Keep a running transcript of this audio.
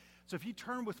So if you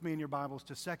turn with me in your Bibles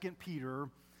to 2 Peter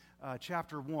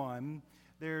chapter 1,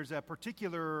 there's a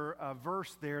particular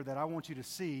verse there that I want you to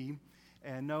see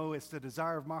and know it's the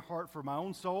desire of my heart for my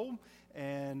own soul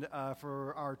and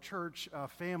for our church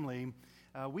family.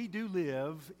 We do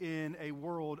live in a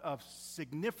world of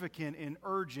significant and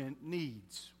urgent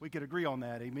needs. We could agree on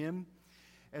that, amen?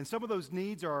 And some of those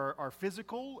needs are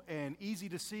physical and easy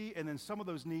to see, and then some of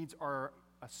those needs are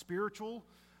spiritual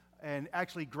and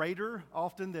actually greater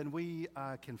often than we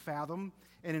can fathom.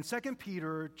 And in 2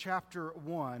 Peter chapter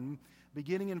 1,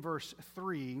 beginning in verse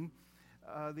 3,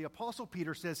 the Apostle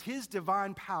Peter says, His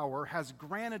divine power has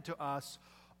granted to us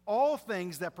all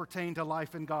things that pertain to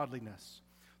life and godliness,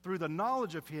 through the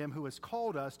knowledge of Him who has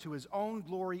called us to His own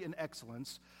glory and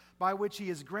excellence, by which He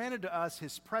has granted to us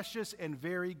His precious and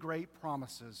very great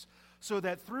promises, so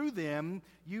that through them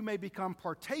you may become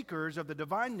partakers of the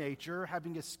divine nature,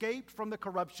 having escaped from the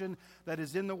corruption that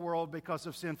is in the world because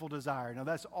of sinful desire. Now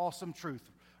that's awesome truth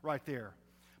right there.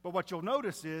 But what you'll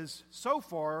notice is, so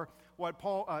far, what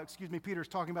Peter's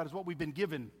talking about is what we've been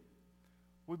given.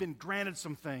 We've been granted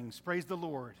some things. Praise the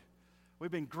Lord.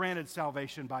 We've been granted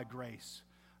salvation by grace.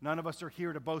 None of us are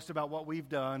here to boast about what we've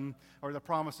done or the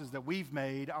promises that we've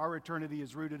made. Our eternity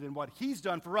is rooted in what He's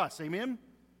done for us. Amen?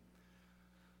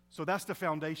 So that's the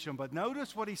foundation. But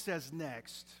notice what he says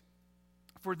next.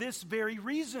 For this very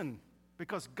reason,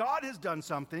 because God has done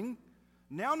something,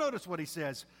 now notice what he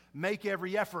says. Make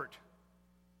every effort.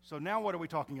 So now what are we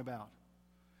talking about?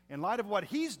 In light of what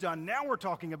He's done, now we're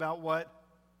talking about what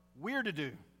we're to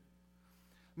do.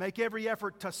 Make every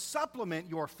effort to supplement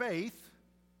your faith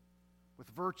with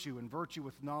virtue, and virtue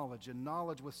with knowledge, and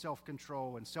knowledge with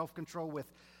self-control, and self-control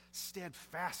with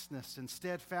steadfastness, and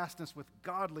steadfastness with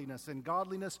godliness, and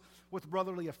godliness with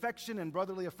brotherly affection, and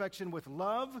brotherly affection with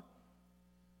love.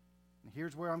 And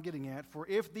here's where I'm getting at. For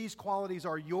if these qualities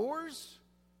are yours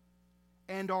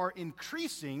and are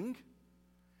increasing,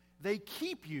 they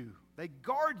keep you, they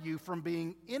guard you from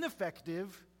being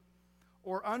ineffective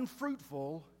or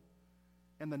unfruitful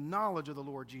in the knowledge of the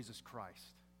Lord Jesus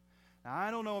Christ. Now,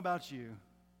 I don't know about you,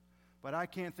 but I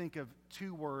can't think of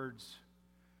two words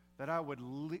that I would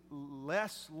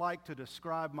less like to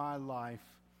describe my life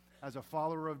as a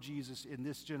follower of Jesus in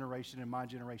this generation, in my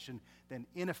generation, than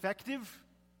ineffective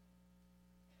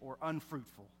or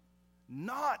unfruitful.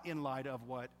 Not in light of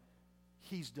what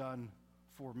He's done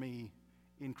for me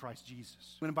in Christ Jesus.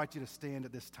 I'm going to invite you to stand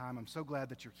at this time. I'm so glad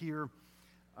that you're here.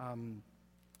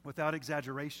 Without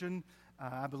exaggeration,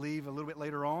 I believe a little bit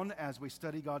later on, as we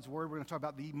study God's Word, we're going to talk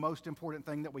about the most important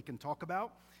thing that we can talk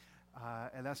about,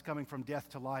 and that's coming from death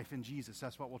to life in Jesus.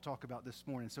 That's what we'll talk about this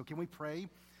morning. So can we pray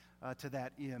to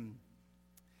that end?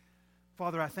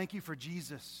 Father, I thank You for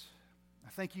Jesus.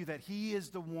 I thank You that He is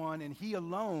the one, and He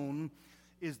alone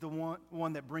is the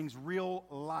one that brings real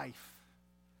life.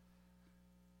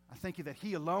 I thank You that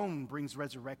He alone brings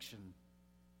resurrection.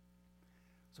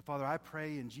 So, Father, I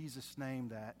pray in Jesus' name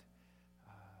that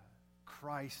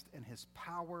Christ and His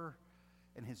power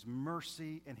and His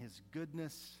mercy and His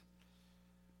goodness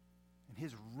and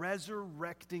His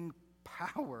resurrecting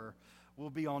power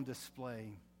will be on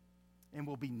display and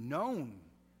will be known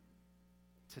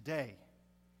today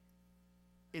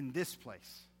in this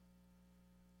place.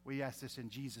 We ask this in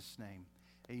Jesus' name.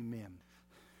 Amen.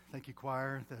 Thank you,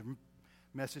 choir. The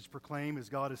message proclaimed is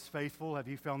God is faithful. Have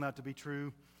you found that to be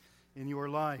true in your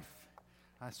life?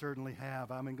 I certainly have.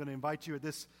 I'm going to invite you at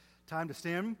this time to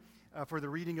stand for the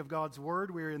reading of God's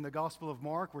Word. We're in the Gospel of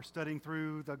Mark. We're studying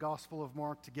through the Gospel of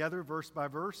Mark together, verse by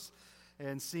verse,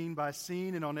 and scene by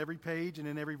scene, and on every page and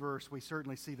in every verse, we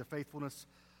certainly see the faithfulness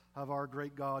of our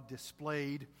great God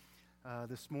displayed.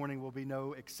 This morning will be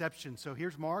no exception. So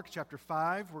here's Mark chapter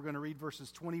 5. We're going to read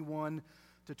verses 21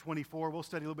 to 24. We'll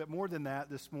study a little bit more than that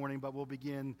this morning, but we'll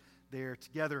begin there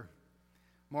together.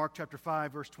 Mark chapter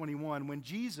 5, verse 21. When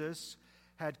Jesus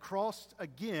had crossed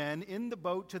again in the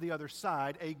boat to the other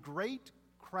side, a great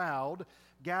crowd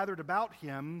gathered about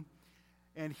Him,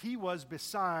 and He was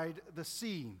beside the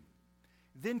sea.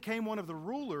 Then came one of the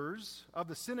rulers of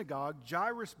the synagogue,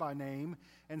 Jairus by name,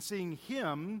 and seeing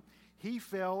Him, he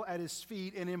fell at His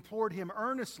feet and implored Him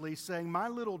earnestly, saying, My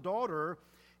little daughter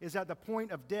is at the point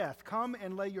of death. Come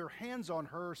and lay your hands on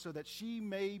her so that she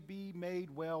may be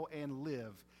made well and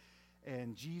live.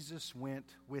 And Jesus went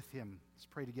with him. Let's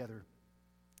pray together.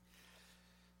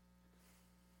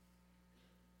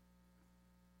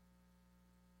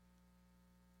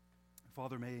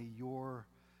 Father, may Your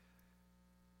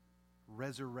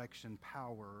resurrection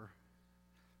power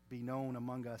be known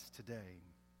among us today.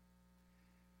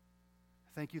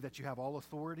 Thank You that You have all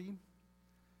authority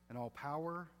and all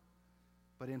power,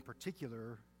 but in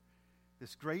particular,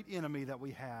 this great enemy that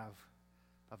we have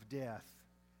of death.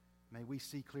 May we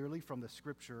see clearly from the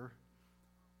Scripture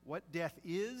what death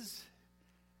is,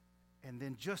 and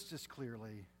then just as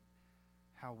clearly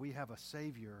how we have a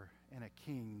Savior and a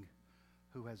King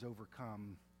who has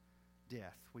overcome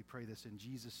death. We pray this in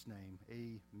Jesus' name.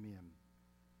 Amen.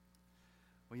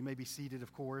 Well, you may be seated,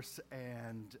 of course,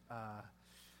 and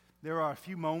there are a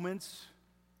few moments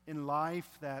in life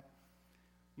that,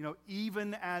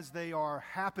 even as they are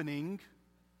happening,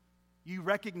 you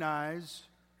recognize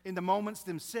in the moments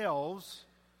themselves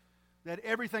that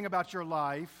everything about your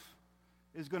life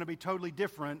is going to be totally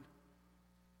different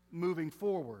moving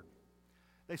forward.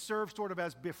 They serve sort of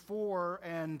as before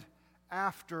and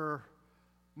after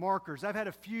markers. I've had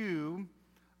a few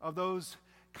of those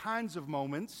kinds of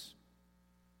moments,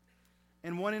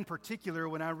 and one in particular,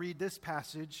 when I read this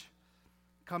passage,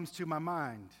 comes to my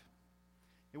mind.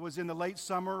 It was in the late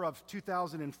summer of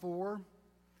 2004.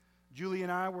 Julie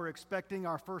and I were expecting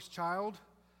our first child,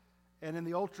 and in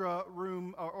the ultrasound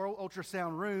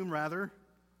room,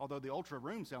 although the ultra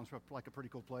room sounds like a pretty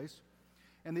cool place,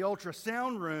 in the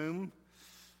ultrasound room,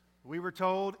 we were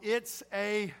told, it's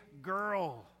a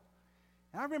girl.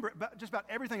 And I remember just about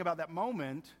everything about that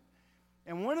moment,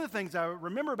 and one of the things I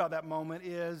remember about that moment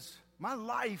is my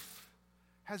life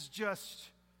has just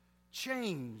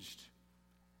changed.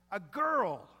 A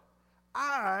girl.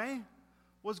 I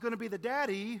was going to be the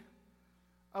daddy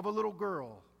of a little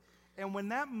girl. And when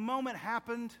that moment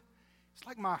happened, it's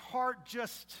like my heart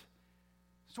just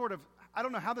sort of, I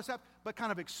don't know how this happened, but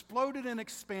kind of exploded and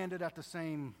expanded at the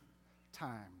same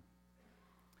time.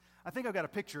 I think I've got a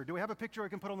picture. Do we have a picture I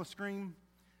can put on the screen?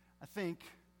 I think,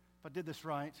 if I did this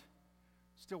right,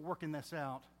 still working this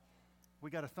out.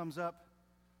 We got a thumbs up?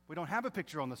 We don't have a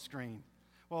picture on the screen.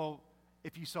 Well,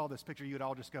 if you saw this picture, you would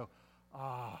all just go,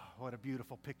 what a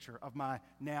beautiful picture of my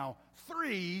now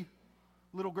 3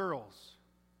 little girls.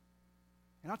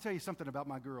 And I'll tell you something about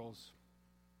my girls.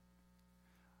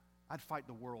 I'd fight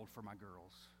the world for my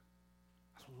girls.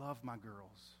 I love my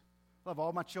girls. Love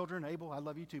all my children. Abel, I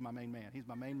love you too, my main man. He's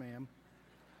my main man.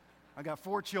 I got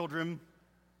 4 children,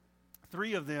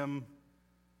 3 of them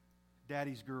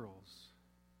daddy's girls.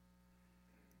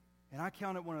 And I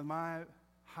count it one of my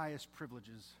highest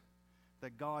privileges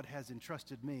that God has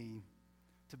entrusted me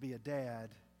to be a dad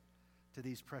to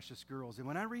these precious girls. And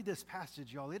when I read this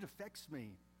passage, y'all, it affects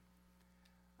me.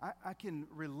 I can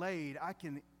relate, I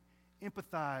can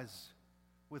empathize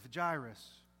with Jairus.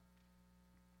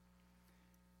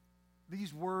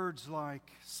 These words like,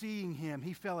 seeing him,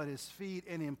 he fell at his feet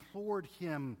and implored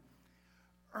him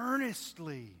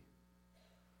earnestly,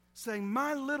 saying,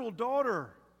 my little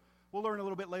daughter. We'll learn a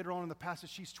little bit later on in the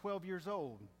passage, she's 12 years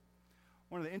old.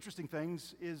 One of the interesting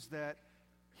things is that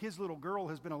his little girl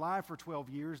has been alive for 12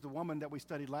 years. The woman that we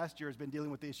studied last year has been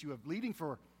dealing with the issue of bleeding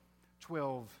for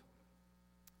 12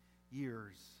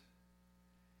 years.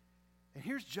 And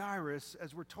here's Jairus,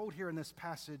 as we're told here in this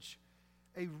passage,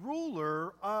 a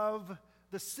ruler of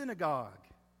the synagogue.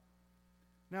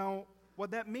 Now,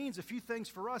 what that means, a few things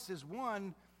for us, is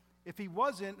one, if he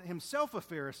wasn't himself a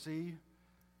Pharisee,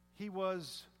 he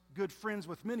was good friends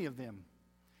with many of them.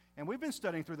 And we've been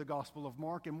studying through the Gospel of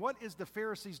Mark, and what is the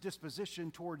Pharisees'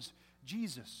 disposition towards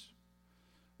Jesus?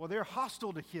 Well, they're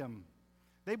hostile to him.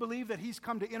 They believe that he's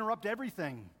come to interrupt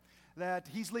everything, that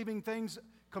he's leaving things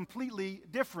completely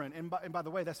different. And by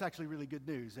the way, that's actually really good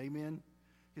news, amen?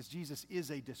 Because Jesus is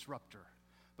a disruptor.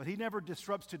 But he never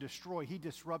disrupts to destroy. He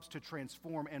disrupts to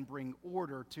transform and bring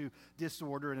order to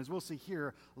disorder. And as we'll see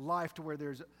here, life to where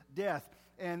there's death.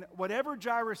 And whatever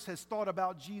Jairus has thought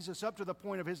about Jesus up to the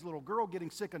point of his little girl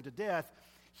getting sick unto death,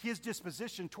 his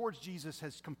disposition towards Jesus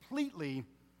has completely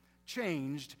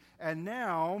changed. And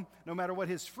now, no matter what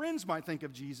his friends might think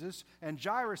of Jesus, and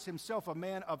Jairus himself, a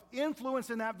man of influence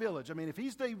in that village. I mean, if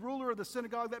he's the ruler of the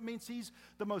synagogue, that means he's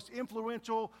the most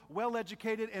influential,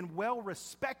 well-educated, and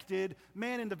well-respected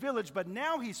man in the village. But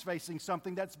now he's facing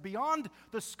something that's beyond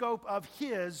the scope of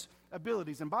his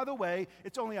abilities. And by the way,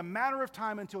 it's only a matter of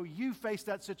time until you face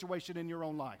that situation in your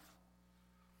own life.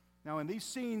 Now, in these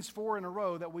scenes 4 in a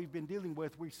row that we've been dealing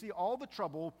with, we see all the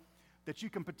trouble that you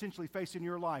can potentially face in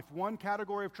your life. One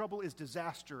category of trouble is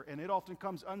disaster, and it often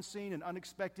comes unseen and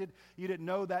unexpected. You didn't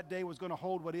know that day was going to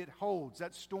hold what it holds.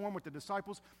 That storm with the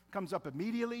disciples comes up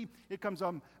immediately, it comes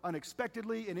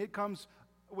unexpectedly, and it comes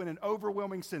in an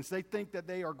overwhelming sense. They think that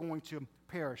they are going to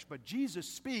perish. But Jesus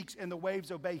speaks, and the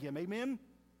waves obey him. Amen?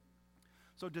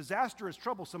 So disaster is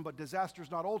troublesome, but disaster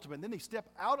is not ultimate. And then they step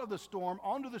out of the storm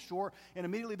onto the shore, and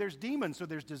immediately there's demons. So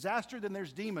there's disaster, then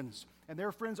there's demons. And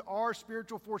their friends are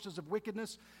spiritual forces of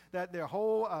wickedness, that their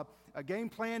whole game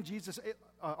plan, Jesus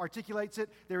articulates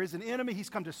it. There is an enemy. He's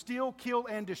come to steal, kill,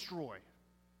 and destroy.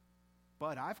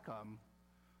 But I've come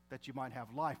that you might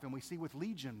have life. And we see with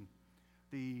Legion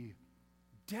the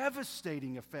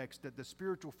devastating effects that the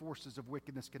spiritual forces of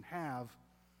wickedness can have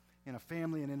in a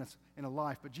family and in a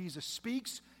life. But Jesus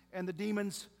speaks and the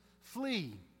demons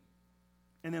flee.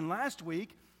 And then last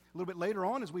week, a little bit later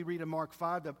on, as we read in Mark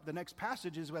 5, the next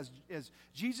passage is as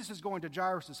Jesus is going to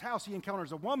Jairus' house, he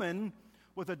encounters a woman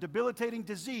with a debilitating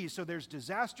disease. So there's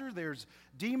disaster, there's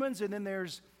demons, and then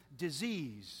there's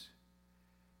disease.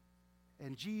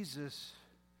 And Jesus,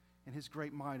 in his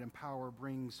great might and power,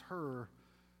 brings her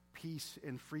peace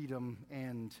and freedom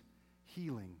and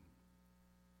healing.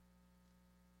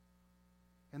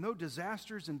 And though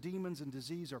disasters and demons and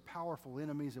disease are powerful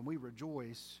enemies, and we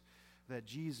rejoice that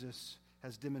Jesus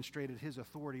has demonstrated his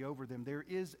authority over them, there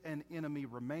is an enemy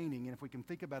remaining. And if we can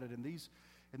think about it in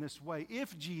this way,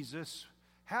 if Jesus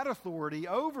had authority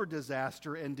over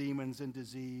disaster and demons and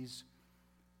disease,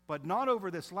 but not over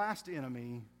this last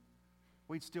enemy,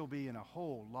 we'd still be in a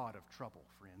whole lot of trouble,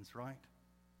 friends, right?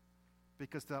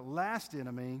 Because that last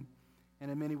enemy, and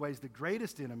in many ways the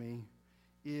greatest enemy,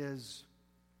 is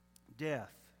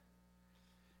death.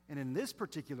 And in this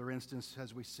particular instance,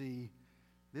 as we see,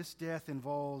 this death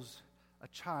involves a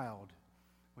child,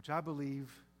 which I believe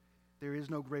there is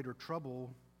no greater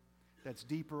trouble that's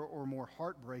deeper or more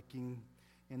heartbreaking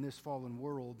in this fallen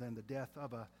world than the death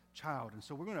of a child. And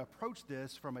so we're going to approach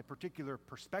this from a particular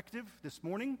perspective this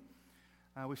morning.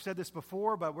 We've said this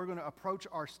before, but we're going to approach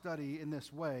our study in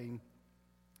this way,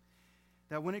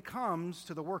 that when it comes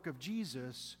to the work of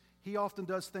Jesus, he often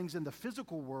does things in the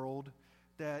physical world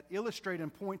that illustrate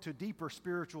and point to deeper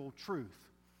spiritual truth.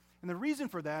 And the reason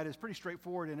for that is pretty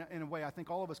straightforward in a way I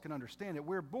think all of us can understand it.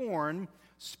 We're born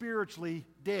spiritually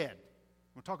dead.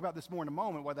 We'll talk about this more in a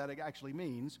moment, what that actually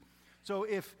means. So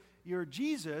if you're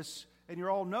Jesus and you're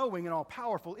all-knowing and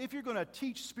all-powerful, if you're going to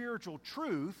teach spiritual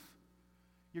truth,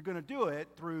 you're going to do it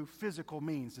through physical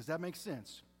means. Does that make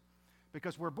sense?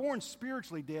 Because we're born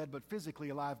spiritually dead but physically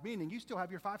alive, meaning you still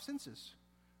have your five senses,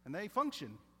 and they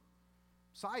function.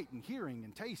 Sight and hearing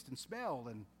and taste and smell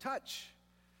and touch.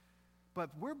 But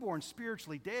we're born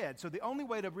spiritually dead. So the only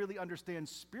way to really understand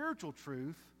spiritual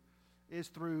truth is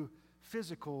through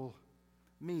physical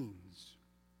means.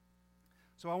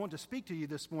 So I want to speak to you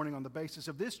this morning on the basis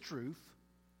of this truth.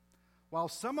 While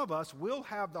some of us will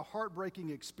have the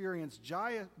heartbreaking experience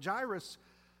Jairus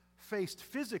faced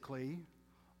physically,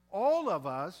 all of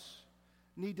us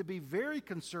need to be very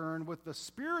concerned with the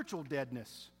spiritual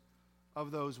deadness of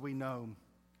those we know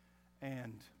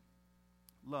and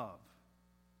love.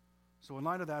 So in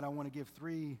light of that, I want to give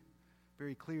three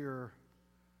very clear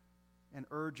and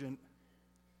urgent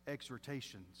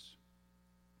exhortations.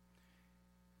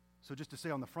 So just to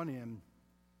say on the front end,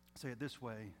 say it this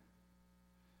way: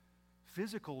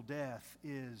 physical death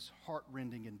is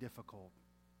heart-rending and difficult,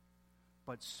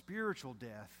 but spiritual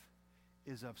death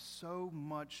is of so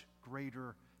much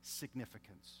greater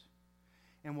significance.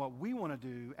 And what we want to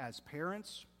do as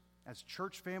parents, as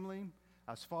church family,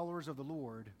 as followers of the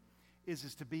Lord,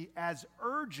 is to be as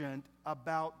urgent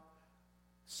about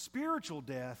spiritual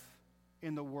death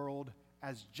in the world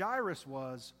as Jairus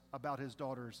was about his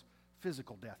daughter's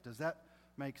physical death. Does that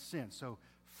make sense? So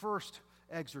first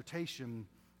exhortation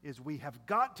is we have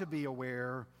got to be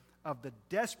aware of the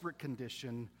desperate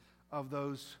condition of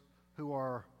those who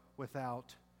are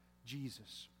without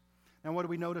Jesus. Now, what do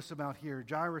we notice about here?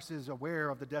 Jairus is aware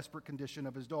of the desperate condition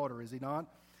of his daughter, is he not?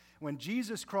 When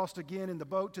Jesus crossed again in the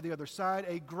boat to the other side,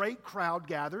 a great crowd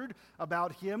gathered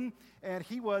about him, and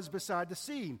he was beside the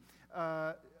sea.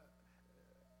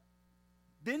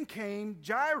 Then came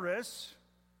Jairus.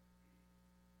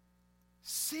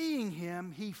 Seeing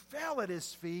him, he fell at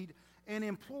his feet and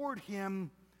implored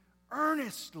him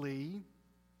earnestly,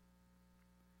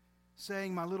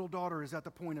 saying, "My little daughter is at the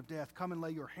point of death. Come and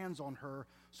lay your hands on her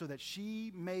so that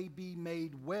she may be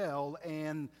made well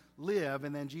and live."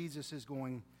 And then Jesus is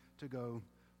going to go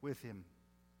with him.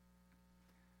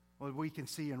 Well, we can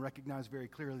see and recognize very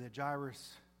clearly that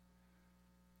Jairus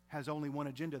has only one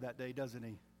agenda that day, doesn't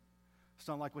he? It's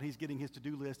not like when he's getting his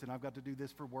to-do list and I've got to do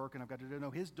this for work and I've got to do... No,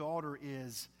 his daughter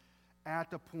is at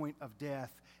the point of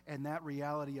death, and that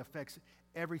reality affects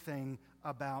everything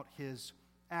about his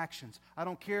actions. I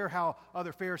don't care how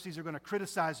other Pharisees are going to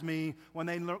criticize me when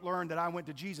they learn that I went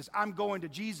to Jesus. I'm going to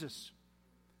Jesus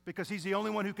because he's the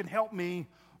only one who can help me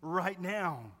right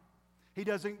now. He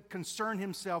doesn't concern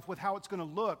himself with how it's going to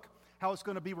look, how it's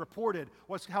going to be reported,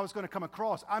 how it's going to come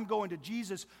across. I'm going to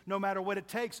Jesus no matter what it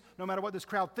takes, no matter what this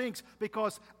crowd thinks,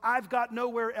 because I've got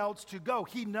nowhere else to go.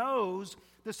 He knows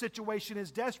the situation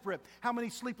is desperate. How many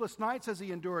sleepless nights has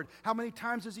he endured? How many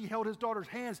times has he held his daughter's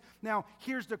hands? Now,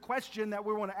 here's the question that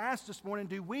we want to ask this morning.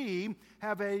 Do we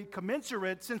have a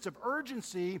commensurate sense of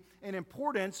urgency and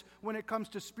importance when it comes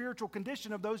to spiritual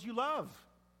condition of those you love?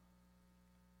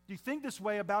 Do you think this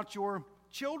way about your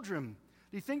children?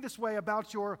 Do you think this way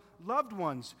about your loved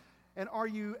ones? And are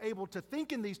you able to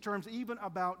think in these terms even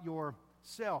about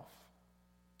yourself?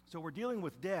 So we're dealing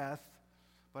with death,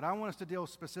 but I want us to deal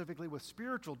specifically with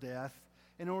spiritual death.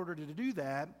 In order to do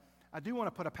that, I do want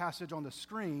to put a passage on the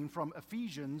screen from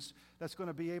Ephesians that's going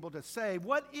to be able to say,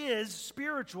 what is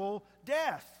spiritual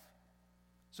death?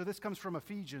 So this comes from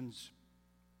Ephesians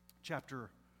chapter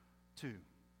 2. And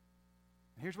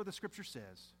here's what the scripture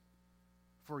says.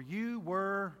 For you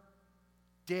were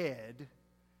dead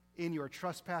in your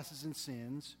trespasses and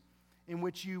sins, in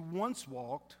which you once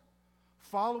walked,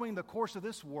 following the course of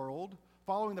this world,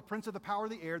 following the prince of the power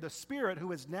of the air, the spirit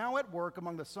who is now at work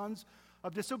among the sons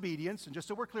of disobedience, and just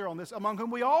so we're clear on this, among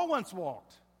whom we all once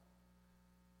walked,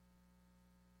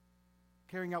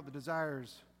 carrying out the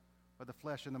desires of the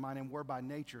flesh and the mind, and were by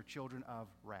nature children of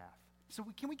wrath. So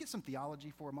can we get some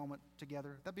theology for a moment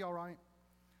together? That'd be all right?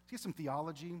 Let's get some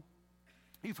theology.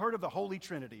 You've heard of the Holy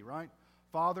Trinity, right?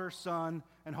 Father, Son,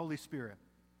 and Holy Spirit.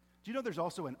 Do you know there's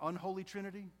also an unholy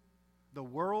Trinity? The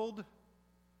world,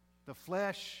 the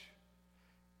flesh,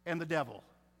 and the devil.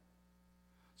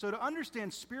 So to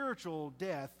understand spiritual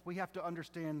death, we have to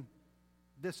understand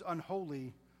this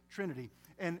unholy Trinity.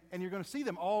 And you're going to see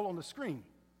them all on the screen.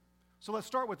 So let's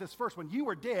start with this first one. You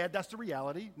were dead, that's the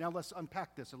reality. Now let's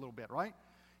unpack this a little bit, right?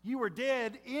 You were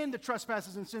dead in the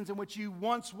trespasses and sins in which you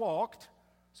once walked.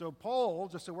 So Paul,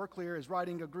 just so we're clear, is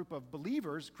writing a group of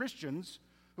believers, Christians,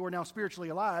 who are now spiritually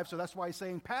alive. So that's why he's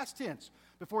saying past tense.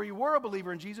 Before you were a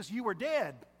believer in Jesus, you were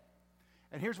dead.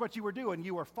 And here's what you were doing.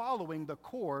 You were following the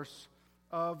course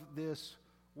of this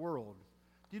world.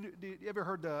 Do you ever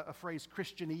heard a phrase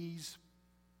Christianese?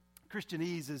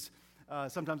 Christianese is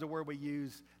sometimes a word we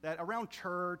use that around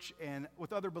church and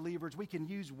with other believers, we can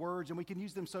use words and we can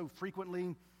use them so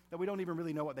frequently that we don't even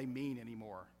really know what they mean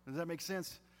anymore. Does that make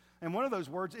sense? And one of those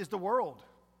words is the world.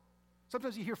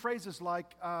 Sometimes you hear phrases like,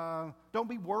 don't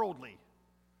be worldly,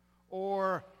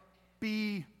 or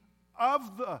be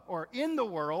of the, or in the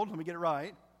world, let me get it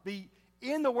right, be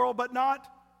in the world, but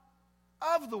not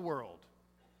of the world.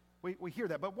 We hear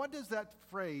that, but what does that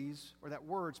phrase, or that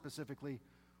word specifically,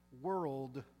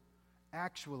 world,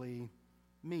 actually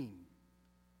mean?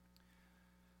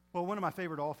 Well, one of my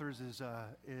favorite authors is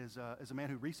a man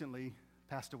who recently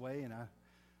passed away, and I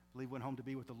believe went home to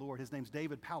be with the Lord. His name's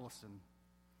David Powlison.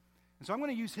 And so I'm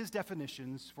going to use his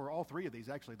definitions for all three of these,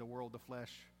 actually, the world, the flesh,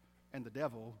 and the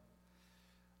devil.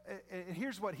 And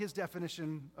here's what his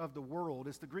definition of the world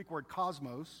is. The Greek word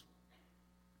cosmos.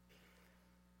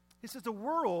 He says the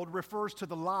world refers to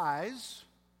the lies,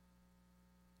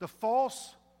 the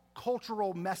false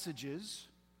cultural messages,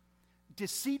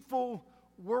 deceitful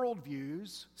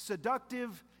worldviews,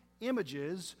 seductive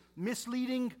images,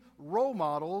 misleading role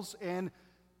models, and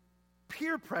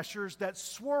peer pressures that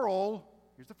swirl,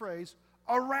 here's the phrase,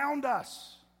 around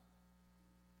us.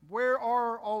 Where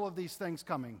are all of these things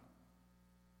coming?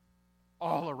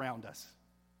 All around us.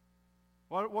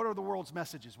 What are the world's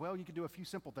messages? Well, you can do a few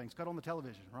simple things. Cut on the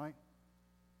television, right?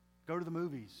 Go to the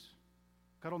movies.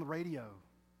 Cut on the radio.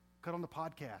 Cut on the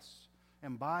podcasts.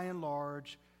 And by and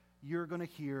large, you're going to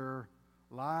hear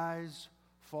lies,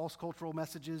 false cultural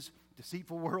messages,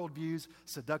 deceitful worldviews,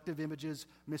 seductive images,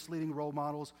 misleading role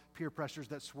models, peer pressures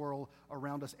that swirl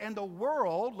around us. And the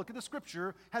world, look at the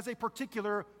scripture, has a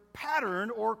particular pattern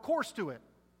or course to it.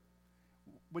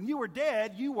 When you were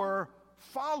dead, you were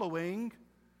following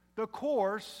the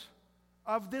course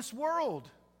of this world.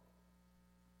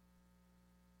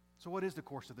 So what is the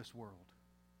course of this world?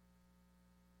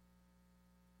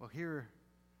 Well, here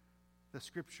the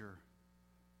scripture,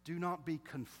 do not be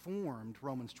conformed,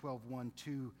 Romans 12:1,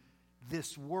 to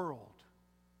this world.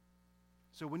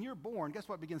 So when you're born, guess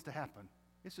what begins to happen?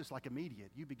 It's just like immediate.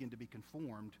 You begin to be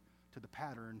conformed to the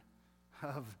pattern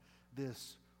of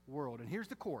this world. And here's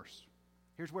the course.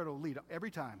 Here's where it'll lead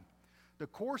every time. The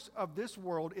course of this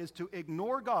world is to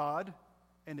ignore God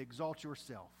and exalt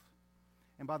yourself.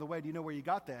 And by the way, do you know where you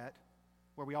got that?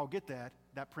 Where we all get that?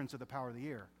 That prince of the power of the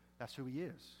air. That's who he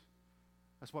is.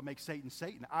 That's what makes Satan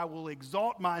Satan. I will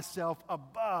exalt myself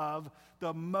above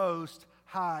the Most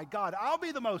High God. I'll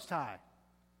be the Most High.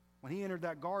 When he entered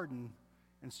that garden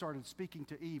and started speaking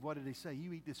to Eve, what did he say?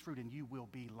 You eat this fruit and you will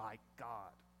be like God.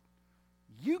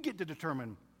 You get to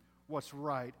determine what's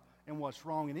right and what's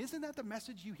wrong. And isn't that the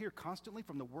message you hear constantly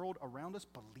from the world around us?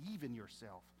 Believe in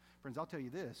yourself. Friends, I'll tell you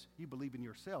this. You believe in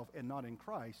yourself and not in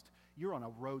Christ, you're on a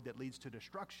road that leads to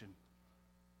destruction.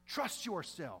 Trust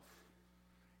yourself.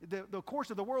 The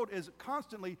course of the world is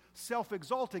constantly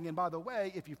self-exalting. And by the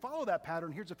way, if you follow that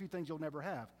pattern, here's a few things you'll never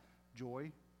have.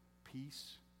 Joy,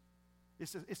 peace.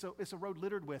 It's a road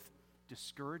littered with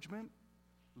discouragement,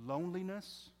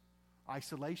 loneliness,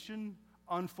 isolation,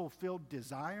 unfulfilled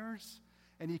desires.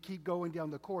 And you keep going down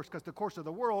the course because the course of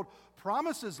the world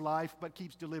promises life but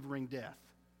keeps delivering death.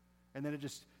 And then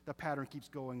the pattern keeps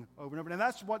going over and over. And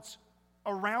that's what's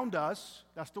around us.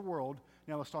 That's the world.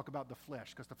 Now let's talk about the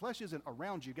flesh, because the flesh isn't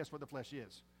around you. Guess what the flesh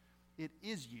is? It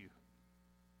is you.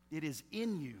 It is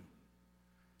in you.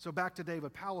 So back to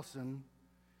David Powlison.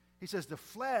 He says the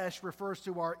flesh refers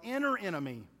to our inner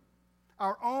enemy,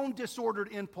 our own disordered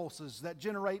impulses that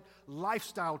generate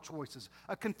lifestyle choices,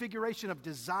 a configuration of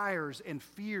desires and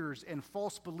fears and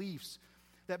false beliefs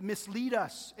that mislead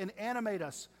us and animate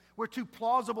us. We're too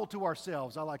plausible to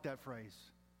ourselves. I like that phrase.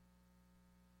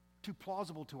 Too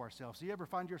plausible to ourselves. Do you ever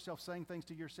find yourself saying things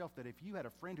to yourself that if you had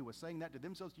a friend who was saying that to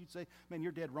themselves, you'd say, man,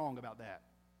 you're dead wrong about that.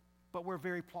 But we're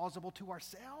very plausible to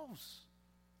ourselves.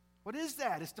 What is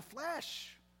that? It's the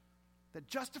flesh that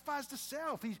justifies the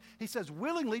self. He says,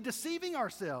 willingly deceiving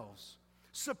ourselves,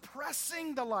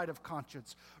 suppressing the light of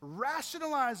conscience,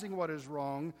 rationalizing what is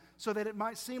wrong so that it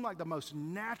might seem like the most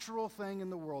natural thing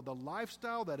in the world. The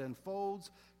lifestyle that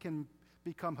unfolds can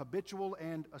become habitual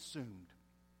and assumed.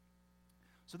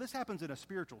 So this happens in a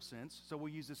spiritual sense, so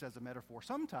we'll use this as a metaphor.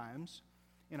 Sometimes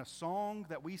in a song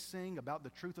that we sing about the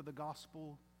truth of the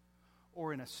gospel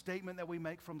or in a statement that we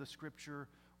make from the scripture,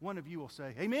 one of you will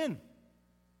say, amen.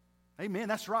 Amen,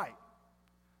 that's right.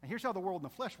 And here's how the world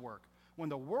and the flesh work. When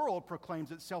the world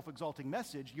proclaims its self-exalting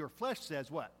message, your flesh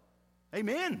says what?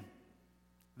 Amen.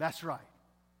 That's right.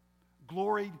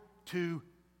 Glory to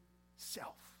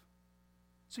self.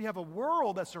 So you have a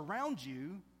world that's around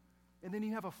you, and then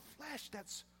you have a flesh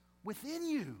that's within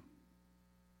you.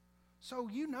 So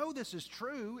you know this is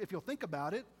true if you'll think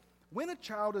about it. When a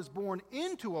child is born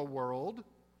into a world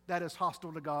that is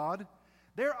hostile to God,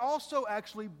 they're also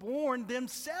actually born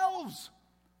themselves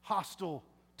hostile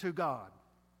to God.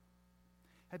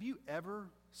 Have you ever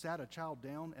sat a child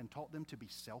down and taught them to be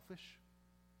selfish?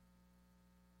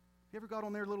 You ever got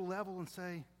on their little level and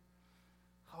say,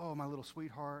 oh, my little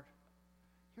sweetheart,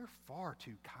 you're far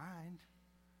too kind.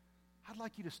 I'd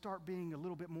like you to start being a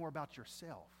little bit more about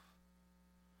yourself.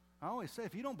 I always say,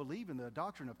 if you don't believe in the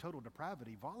doctrine of total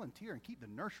depravity, volunteer and keep the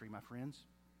nursery, my friends.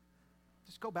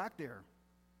 Just go back there.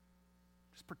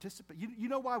 Just participate. You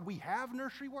know why we have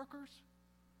nursery workers?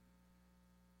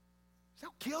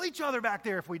 They'll kill each other back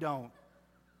there if we don't.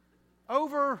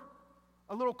 Over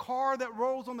a little car that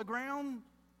rolls on the ground,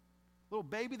 little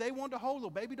baby they want to hold, little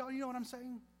baby doll, you know what I'm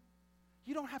saying?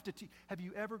 You don't have to teach. Have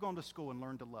you ever gone to school and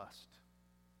learned to lust?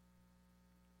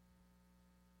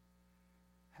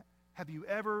 Have you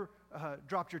ever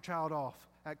dropped your child off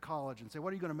at college and say,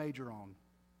 what are you going to major on?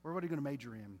 Or what are you going to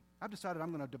major in? I've decided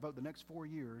I'm going to devote the next 4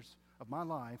 years of my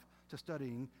life to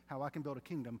studying how I can build a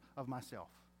kingdom of myself.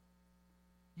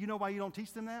 You know why you don't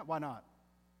teach them that? Why not?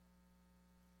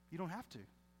 You don't have to.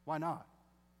 Why not?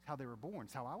 It's how they were born.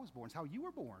 It's how I was born. It's how you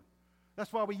were born.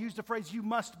 That's why we use the phrase, you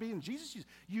must be, and Jesus used,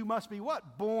 you must be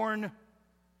what? Born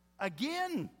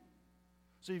again.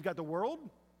 So you've got the world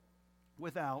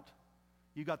without,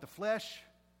 you've got the flesh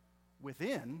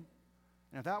within,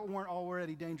 and if that weren't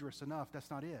already dangerous enough, that's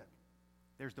not it.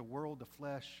 There's the world, the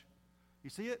flesh. You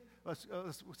see it? Let's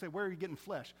say, where are you getting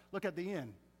flesh? Look at the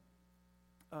end.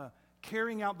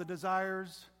 Carrying out the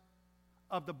desires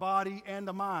of the body and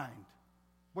the mind.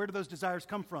 Where do those desires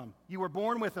come from? You were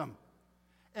born with them.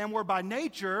 And we're by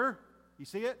nature, you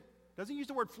see it? Doesn't use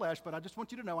the word flesh, but I just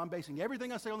want you to know I'm basing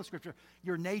everything I say on the scripture.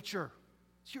 Your nature.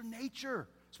 It's your nature.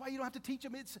 That's why you don't have to teach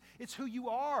them. It's who you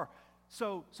are.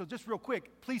 So just real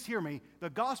quick, please hear me. The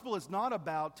gospel is not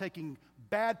about taking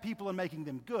bad people and making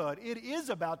them good. It is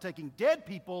about taking dead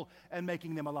people and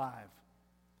making them alive.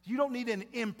 You don't need an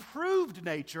improved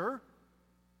nature.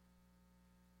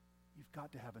 You've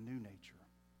got to have a new nature.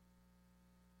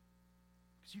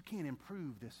 Because you can't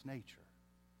improve this nature.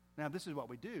 Now, this is what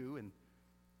we do, and,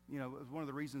 you know, one of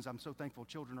the reasons I'm so thankful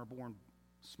children are born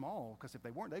small, because if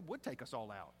they weren't, they would take us all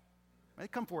out.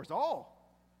 They'd come for us all.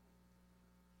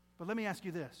 But let me ask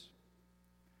you this.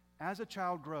 As a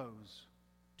child grows,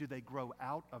 do they grow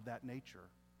out of that nature?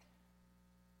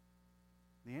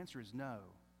 The answer is no.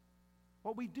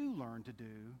 What we do learn to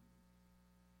do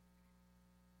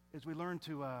is we learn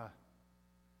to,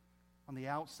 on the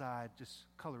outside, just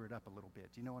color it up a little bit.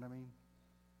 Do you know what I mean?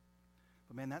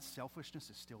 But man, that selfishness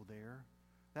is still there.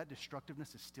 That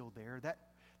destructiveness is still there.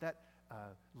 That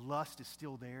lust is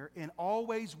still there and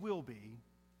always will be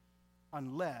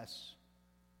unless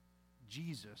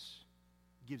Jesus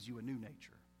gives you a new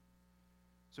nature.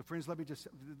 So friends, let me just,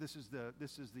 this is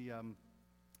the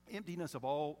emptiness of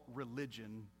all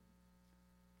religion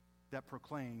that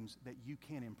proclaims that you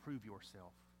can improve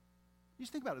yourself. You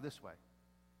just think about it this way.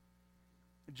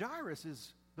 Jairus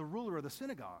is the ruler of the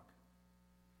synagogue.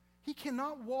 He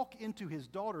cannot walk into his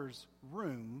daughter's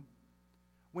room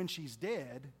when she's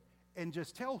dead and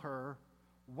just tell her,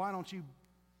 why don't you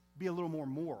be a little more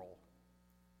moral?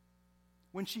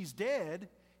 When she's dead,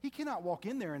 he cannot walk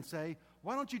in there and say,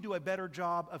 why don't you do a better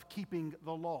job of keeping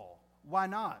the law? Why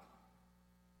not?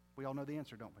 We all know the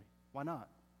answer, don't we? Why not?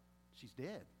 She's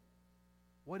dead.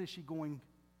 What is she going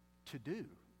to do?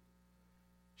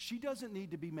 She doesn't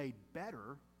need to be made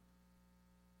better.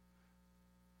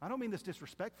 I don't mean this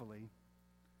disrespectfully,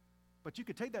 but you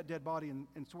could take that dead body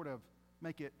and sort of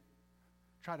make it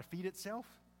try to feed itself,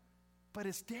 but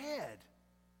it's dead.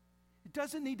 It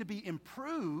doesn't need to be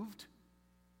improved.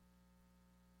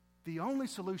 The only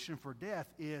solution for death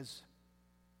is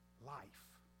life.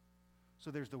 So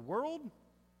there's the world,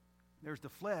 there's the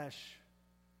flesh,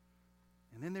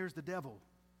 and then there's the devil.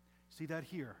 See that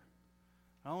here.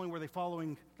 Not only were they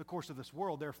following the course of this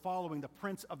world, they're following the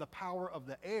prince of the power of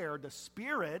the air, the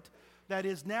spirit that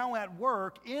is now at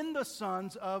work in the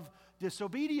sons of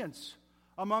disobedience,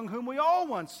 among whom we all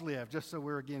once lived, just so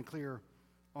we're again clear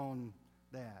on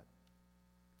that.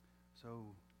 So,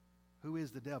 who is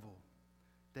the devil?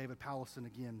 David Powlison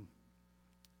again,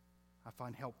 I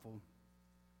find helpful.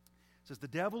 It says, the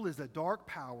devil is the dark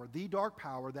power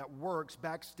that works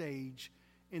backstage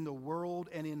in the world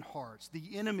and in hearts.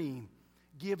 The enemy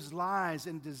gives lies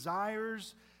and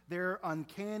desires their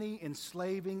uncanny,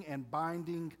 enslaving, and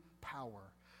binding power.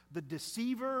 The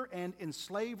deceiver and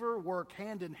enslaver work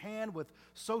hand in hand with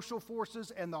social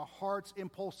forces and the heart's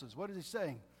impulses. What is he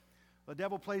saying? The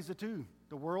devil plays the two,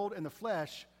 the world and the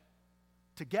flesh,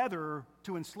 together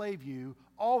to enslave you,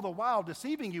 all the while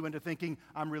deceiving you into thinking,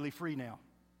 I'm really free now.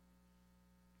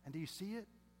 And do you see it?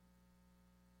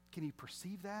 Can you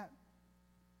perceive that?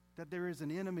 That there is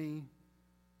an enemy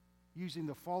using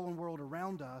the fallen world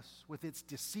around us with its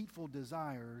deceitful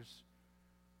desires.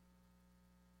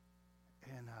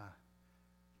 And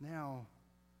now,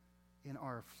 in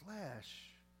our flesh,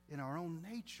 in our own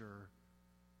nature,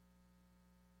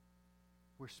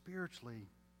 we're spiritually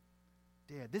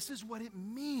dead. This is what it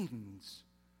means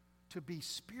to be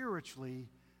spiritually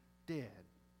dead.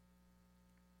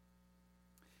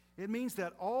 It means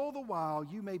that all the while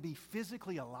you may be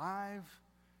physically alive,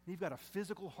 you've got a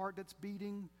physical heart that's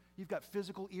beating, you've got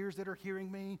physical ears that are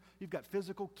hearing me, you've got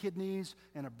physical kidneys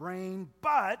and a brain,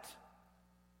 but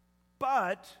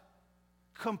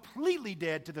completely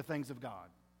dead to the things of God.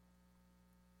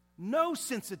 No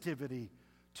sensitivity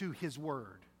to His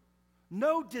Word.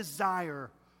 No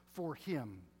desire for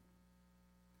Him.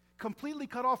 Completely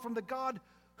cut off from the God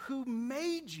who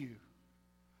made you.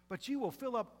 But you will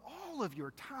fill up all of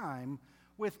your time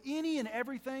with any and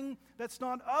everything that's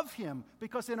not of Him.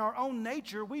 Because in our own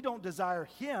nature, we don't desire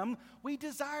Him. We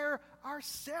desire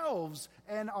ourselves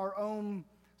and our own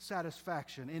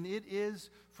satisfaction. And it is,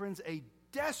 friends, a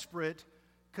desperate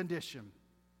condition.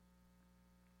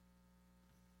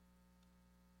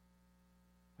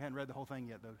 We haven't read the whole thing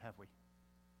yet, though, have we?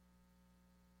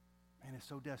 Man, it's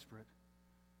so desperate.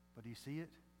 But do you see it?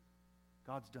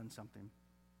 God's done something.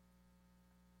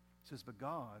 It says, but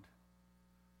God,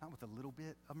 not with a little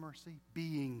bit of mercy,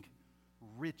 being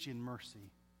rich in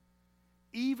mercy,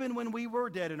 even when we were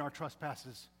dead in our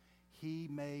trespasses, He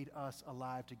made us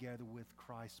alive together with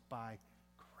Christ. By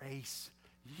grace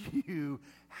you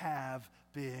have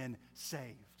been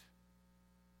saved.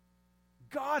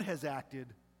 God has acted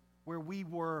where we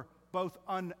were both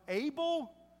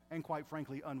unable and, quite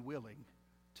frankly, unwilling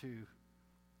to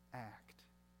act.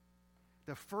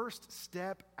 The first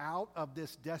step out of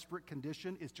this desperate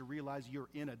condition is to realize you're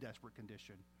in a desperate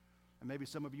condition. And maybe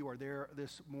some of you are there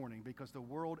this morning because the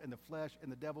world and the flesh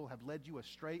and the devil have led you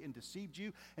astray and deceived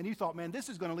you. And you thought, man, this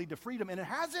is going to lead to freedom. And it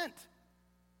hasn't.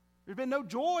 There's been no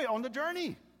joy on the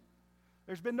journey.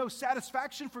 There's been no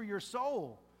satisfaction for your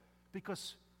soul.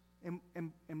 Because,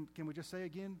 and can we just say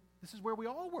again, this is where we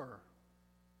all were.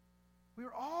 We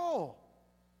were all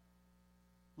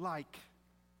like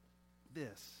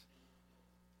this.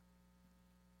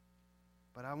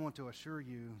 But I want to assure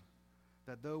you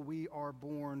that though we are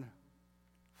born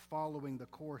following the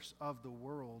course of the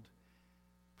world,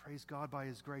 praise God, by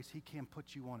His grace, He can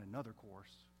put you on another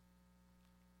course.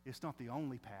 It's not the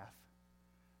only path.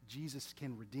 Jesus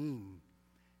can redeem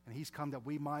And he's come that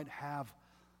we might have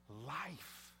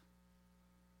life.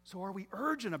 So are we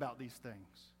urgent about these things?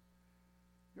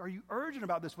 Are you urgent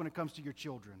about this when it comes to your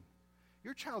children?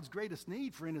 Your child's greatest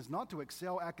need, friend, is not to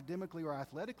excel academically or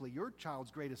athletically. Your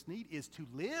child's greatest need is to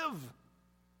live.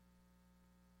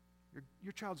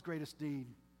 Your child's greatest need,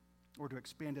 or to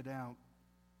expand it out,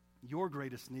 your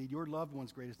greatest need, your loved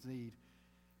one's greatest need,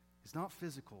 is not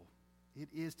physical. It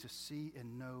is to see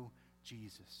and know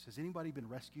Jesus. Has anybody been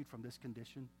rescued from this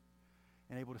condition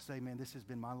and able to say, man, this has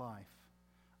been my life?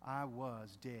 I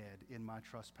was dead in my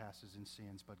trespasses and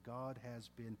sins, but God has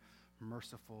been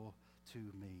merciful to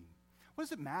me. What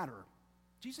does it matter?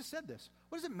 Jesus said this.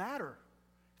 What does it matter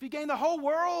if you gain the whole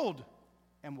world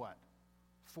and what?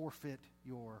 Forfeit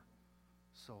your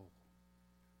soul.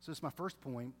 So this is my first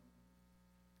point.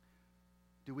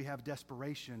 Do we have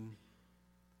desperation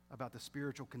about the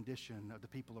spiritual condition of the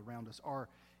people around us? Are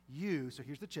you, so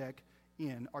here's the check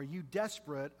in, are you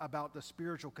desperate about the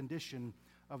spiritual condition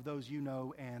of those you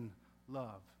know and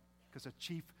love? Because a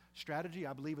chief strategy,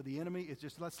 I believe, of the enemy is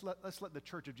just let's let the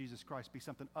church of Jesus Christ be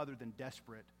something other than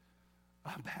desperate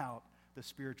about the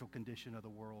spiritual condition of the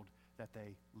world that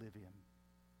they live in.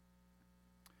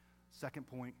 Second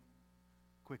point,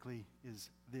 quickly, is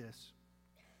this.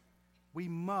 We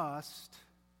must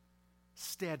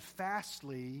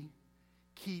steadfastly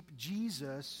keep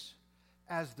Jesus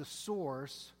as the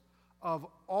source of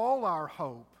all our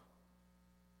hope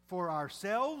for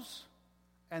ourselves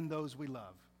and those we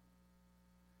love.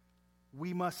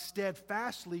 We must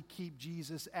steadfastly keep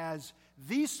Jesus as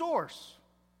the source,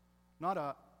 not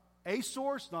a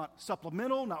source, not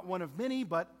supplemental, not one of many,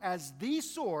 but as the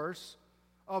source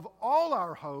of all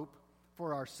our hope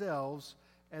for ourselves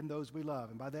and those we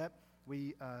love. And by that,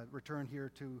 we return here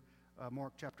to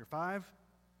Mark chapter 5.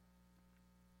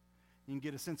 You can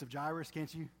get a sense of Jairus,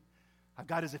 can't you? I've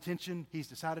got his attention. He's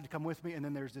decided to come with me, and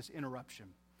then there's this interruption.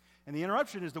 And the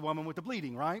interruption is the woman with the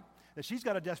bleeding, right? That she's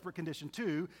got a desperate condition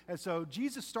too. And so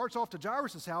Jesus starts off to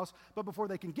Jairus' house, but before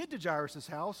they can get to Jairus'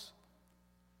 house,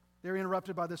 they're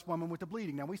interrupted by this woman with the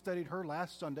bleeding. Now, we studied her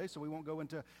last Sunday, so we won't go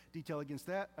into detail against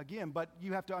that again, but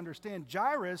you have to understand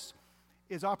Jairus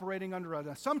is operating under an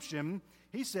assumption.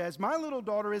 He says, my little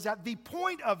daughter is at the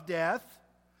point of death.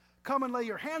 Come and lay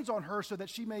your hands on her so that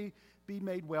she may be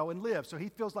made well and live. So he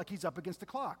feels like he's up against the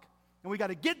clock. And we got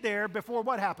to get there before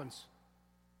what happens?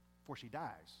 Before she dies.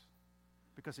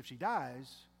 Because if she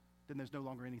dies, then there's no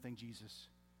longer anything Jesus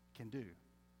can do.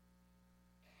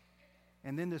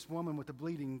 And then this woman with the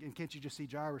bleeding, and can't you just see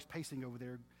Jairus pacing over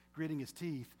there, gritting his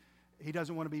teeth? He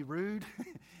doesn't want to be rude.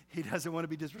 He doesn't want to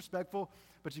be disrespectful.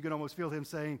 But you can almost feel him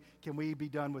saying, can we be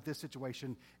done with this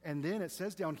situation? And then it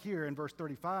says down here in verse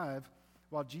 35,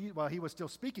 while he was still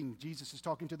speaking, Jesus is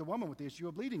talking to the woman with the issue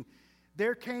of bleeding.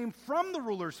 There came from the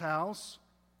ruler's house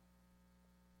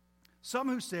some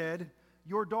who said,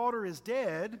 your daughter is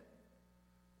dead.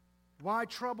 Why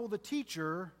trouble the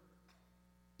teacher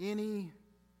any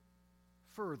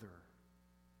further?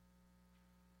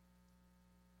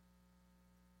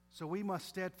 So we must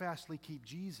steadfastly keep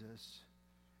Jesus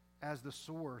as the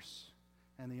source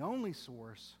and the only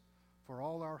source for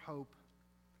all our hope,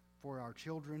 for our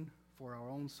children, for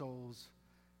our own souls,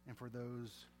 and for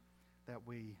those that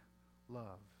we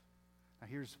love. Now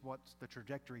here's what the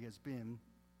trajectory has been.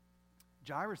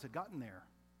 Jairus had gotten there.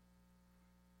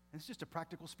 It's just a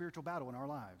practical spiritual battle in our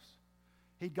lives.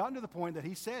 He'd gotten to the point that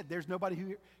he said, there's nobody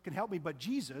who can help me but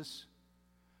Jesus.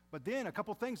 But then a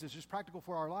couple things that's just practical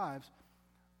for our lives.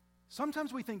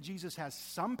 Sometimes we think Jesus has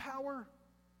some power,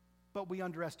 but we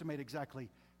underestimate exactly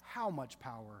how much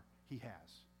power he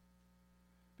has.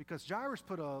 Because Jairus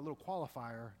put a little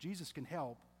qualifier, Jesus can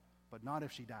help, but not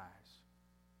if she dies.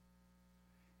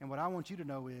 And what I want you to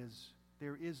know is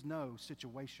there is no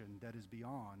situation that is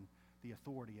beyond the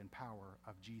authority and power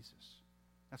of Jesus.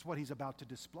 That's what he's about to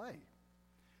display.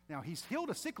 Now, he's healed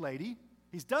a sick lady.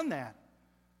 He's done that.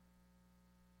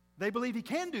 They believe he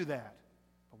can do that.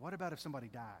 But what about if somebody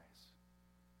dies?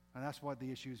 And that's what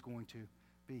the issue is going to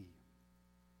be.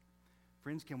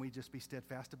 Friends, can we just be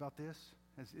steadfast about this?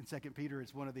 As in 2 Peter,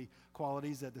 it's one of the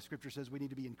qualities that the Scripture says we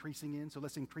need to be increasing in. So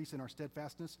let's increase in our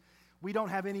steadfastness. We don't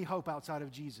have any hope outside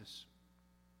of Jesus.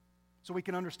 So we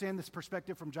can understand this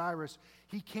perspective from Jairus.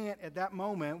 He can't, at that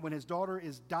moment, when his daughter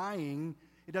is dying,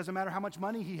 it doesn't matter how much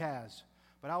money he has.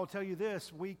 But I will tell you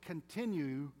this, we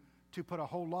continue to put a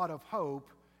whole lot of hope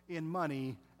in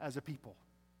money as a people.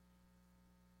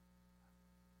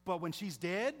 But when she's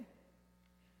dead,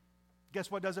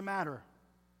 guess what doesn't matter?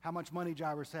 How much money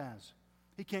Jairus has.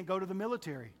 He can't go to the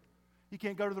military. He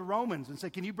can't go to the Romans and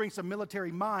say, can you bring some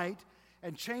military might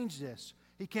and change this?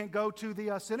 He can't go to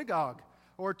the synagogue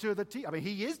or to the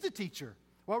he is the teacher.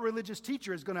 What religious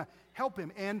teacher is going to help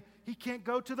him? And he can't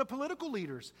go to the political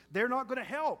leaders. They're not going to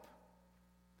help.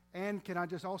 And can I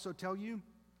just also tell you,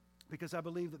 because I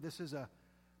believe that this is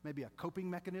maybe a coping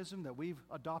mechanism that we've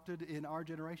adopted in our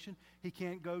generation, he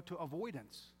can't go to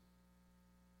avoidance.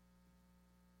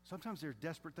 Sometimes there's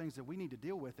desperate things that we need to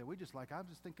deal with that we just like, I'm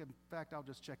just thinking, in fact, I'll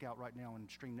just check out right now and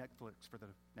stream Netflix for the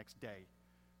next day.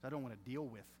 I don't want to deal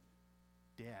with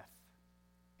death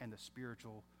and the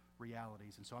spiritual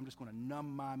realities. And so I'm just going to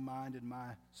numb my mind and my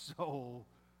soul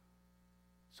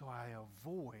so I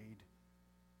avoid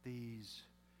these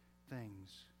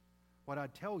things. What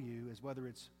I'd tell you is whether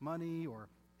it's money or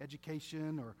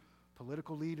education or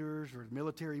political leaders or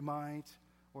military might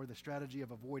or the strategy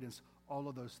of avoidance, all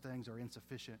of those things are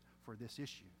insufficient for this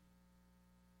issue.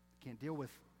 Can't deal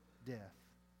with death.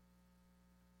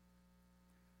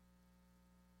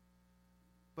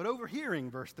 But overhearing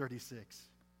verse 36,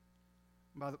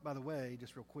 by the way,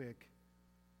 just real quick,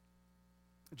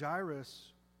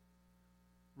 Jairus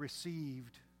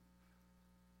received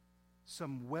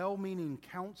some well-meaning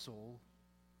counsel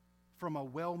from a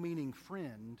well-meaning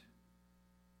friend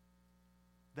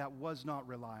that was not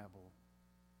reliable.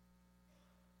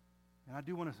 And I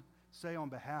do want to say on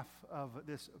behalf of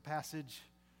this passage,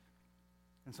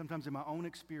 and sometimes in my own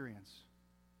experience,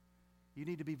 you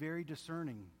need to be very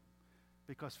discerning,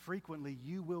 because frequently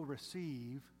you will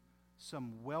receive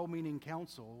some well-meaning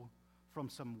counsel from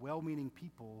some well-meaning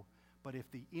people, but if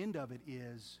the end of it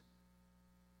is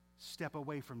step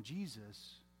away from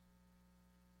Jesus,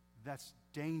 that's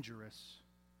dangerous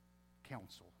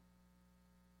counsel.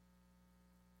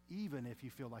 Even if you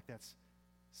feel like that's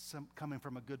coming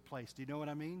from a good place. Do you know what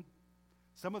I mean?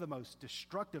 Some of the most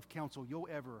destructive counsel you'll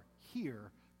ever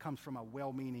hear comes from a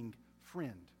well-meaning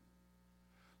friend.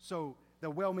 So the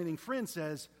well-meaning friend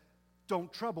says,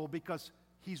 don't trouble, because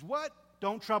he's what?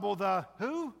 Don't trouble the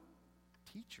who?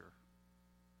 Teacher.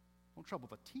 Don't trouble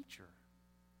the teacher.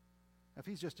 If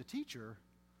he's just a teacher,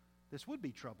 this would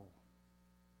be trouble.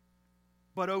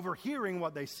 But overhearing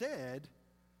what they said,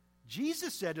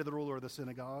 Jesus said to the ruler of the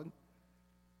synagogue,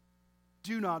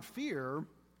 do not fear,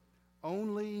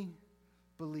 only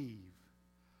believe.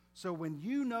 So when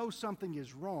you know something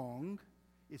is wrong,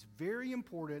 it's very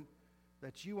important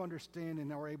that you understand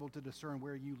and are able to discern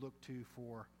where you look to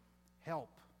for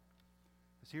help.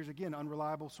 Because here's again,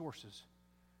 unreliable sources.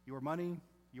 Your money,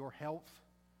 your health,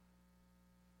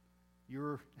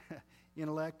 your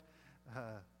intellect.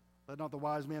 Let not the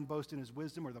wise man boast in his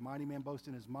wisdom, or the mighty man boast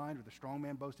in his mind, or the strong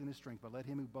man boast in his strength, but let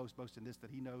him who boasts boast in this, that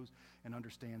he knows and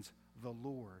understands the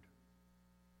Lord.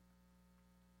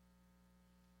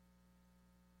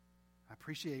 I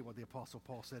appreciate what the Apostle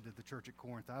Paul said to the church at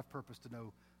Corinth. I've purposed to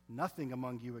know nothing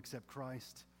among you except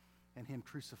Christ and him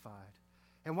crucified.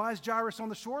 And why is Jairus on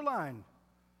the shoreline?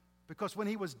 Because when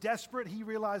he was desperate, he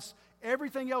realized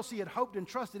everything else he had hoped and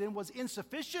trusted in was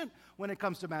insufficient when it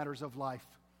comes to matters of life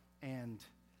and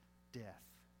death.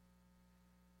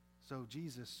 So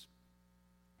Jesus'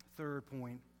 third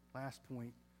point, last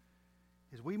point,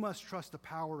 is we must trust the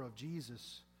power of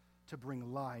Jesus to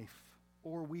bring life,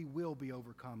 or we will be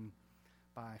overcome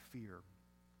by fear.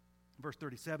 Verse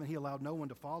 37, he allowed no one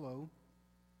to follow.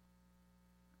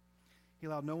 He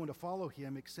allowed no one to follow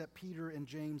him except Peter and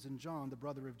James and John, the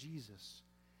brother of Jesus.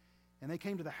 And they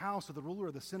came to the house of the ruler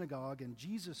of the synagogue, and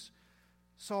Jesus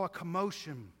saw a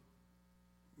commotion.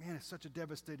 Man, it's such a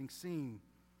devastating scene.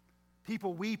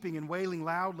 People weeping and wailing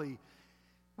loudly.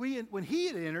 When he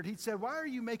had entered, he said, why are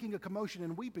you making a commotion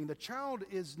and weeping? The child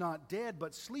is not dead,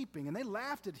 but sleeping. And they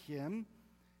laughed at him.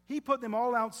 He put them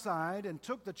all outside and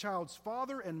took the child's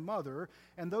father and mother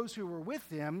and those who were with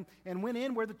him and went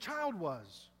in where the child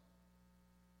was.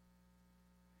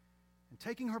 And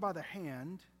taking her by the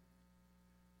hand,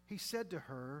 he said to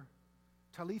her,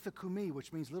 Talitha Kumi,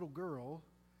 which means little girl,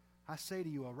 I say to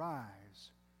you,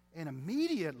 arise. And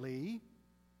immediately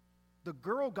the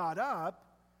girl got up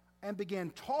and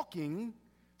began talking,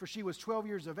 for she was 12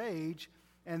 years of age,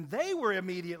 and they were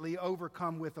immediately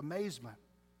overcome with amazement.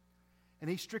 And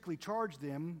he strictly charged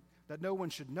them that no one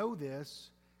should know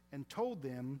this, and told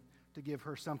them to give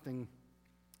her something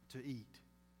to eat.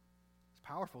 It's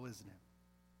powerful, isn't it?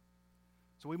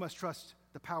 So we must trust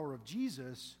the power of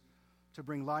Jesus to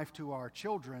bring life to our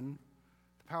children,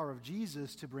 the power of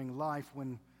Jesus to bring life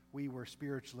when we were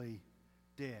spiritually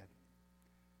dead.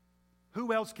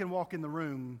 Who else can walk in the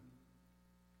room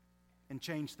and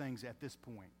change things at this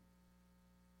point?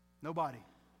 Nobody.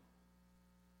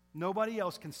 Nobody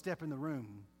else can step in the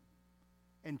room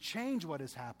and change what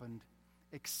has happened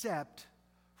except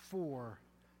for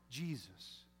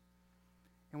Jesus.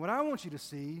 And what I want you to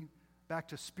see, back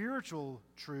to spiritual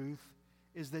truth,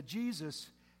 is that Jesus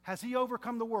Has he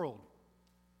overcome the world?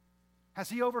 Has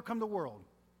he overcome the world?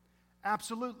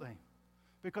 Absolutely.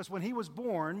 Because when he was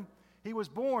born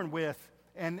with,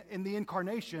 and in the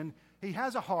incarnation, he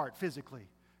has a heart physically.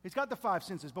 He's got the five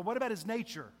senses. But what about his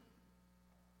nature?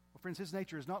 Well, friends, his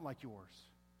nature is not like yours.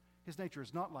 His nature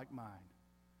is not like mine.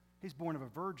 He's born of a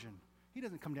virgin. He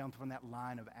doesn't come down from that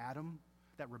line of Adam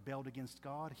that rebelled against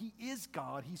God. He is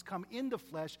God. He's come into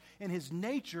flesh, and his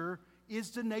nature is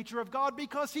the nature of God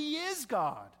because he is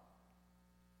God.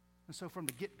 And so from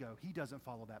the get-go, he doesn't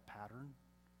follow that pattern.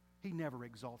 He never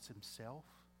exalts himself.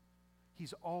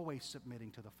 He's always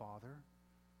submitting to the Father.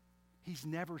 He's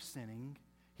never sinning.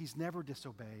 He's never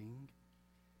disobeying.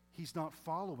 He's not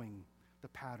following the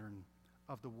pattern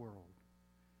of the world.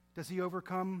 Does he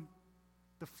overcome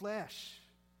the flesh?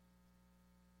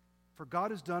 For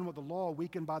God has done what the law,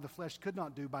 weakened by the flesh, could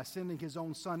not do by sending his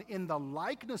own Son in the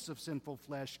likeness of sinful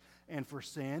flesh and for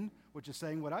sin, which is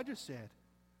saying what I just said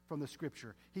from the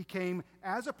Scripture. He came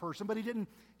as a person, but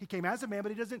he came as a man,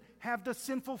 but he doesn't have the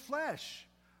sinful flesh.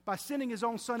 By sending his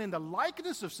own Son in the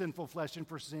likeness of sinful flesh and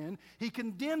for sin, he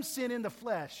condemned sin in the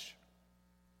flesh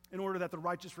in order that the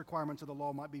righteous requirements of the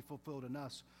law might be fulfilled in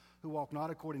us who walk not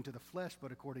according to the flesh,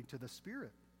 but according to the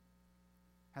Spirit.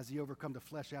 Has he overcome the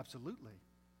flesh? Absolutely.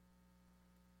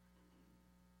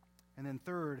 And then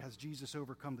third, has Jesus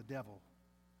overcome the devil?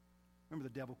 Remember,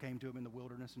 the devil came to him in the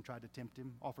wilderness and tried to tempt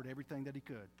him, offered everything that he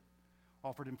could,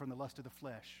 offered him from the lust of the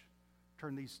flesh,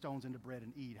 turn these stones into bread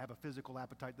and eat, have a physical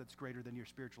appetite that's greater than your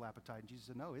spiritual appetite. And Jesus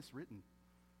said, no, it's written.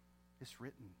 It's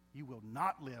written. You will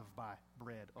not live by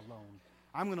bread alone.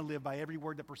 I'm going to live by every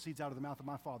word that proceeds out of the mouth of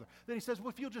my Father. Then he says, well,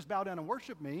 if you'll just bow down and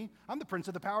worship me, I'm the prince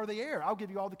of the power of the air. I'll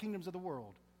give you all the kingdoms of the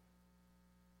world.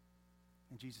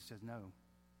 And Jesus says, no,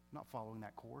 I'm not following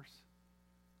that course.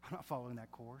 I'm not following that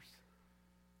course.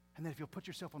 And then if you'll put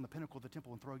yourself on the pinnacle of the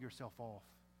temple and throw yourself off.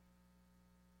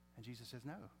 And Jesus says,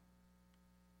 no.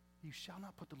 You shall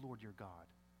not put the Lord your God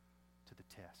to the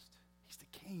test. He's the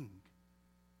King.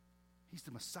 He's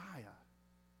the Messiah.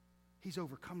 He's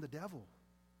overcome the devil.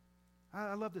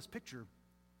 I love this picture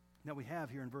that we have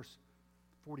here in verse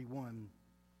 41.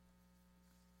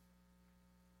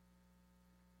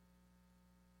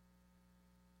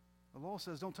 The law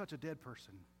says, don't touch a dead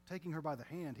person. Taking her by the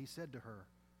hand, he said to her,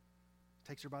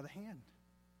 takes her by the hand.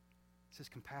 It says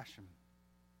compassion.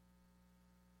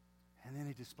 And then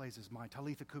he displays his mind.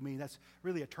 Talitha kumi, that's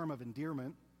really a term of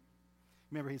endearment.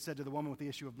 Remember, he said to the woman with the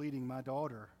issue of bleeding, my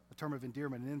daughter, a term of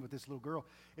endearment. And then with this little girl,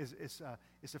 it's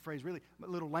the phrase really, my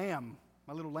little lamb,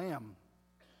 arise.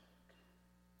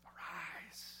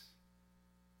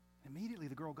 And immediately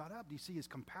the girl got up. Do you see his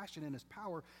compassion and his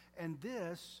power? And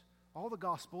this, all the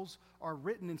Gospels are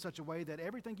written in such a way that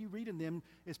everything you read in them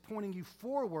is pointing you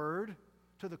forward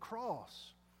to the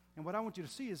cross. And what I want you to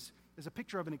see is a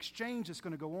picture of an exchange that's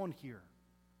going to go on here.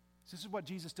 So this is what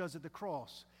Jesus does at the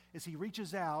cross, is he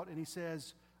reaches out and he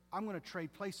says, I'm going to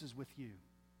trade places with you.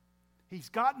 He's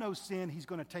got no sin, he's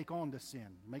going to take on the sin.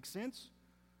 Make sense?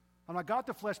 I'm not got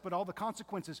the flesh, but all the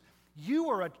consequences. You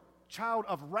are a child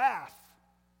of wrath.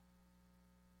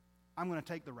 I'm going to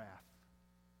take the wrath.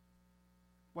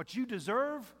 What you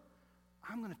deserve,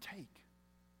 I'm going to take.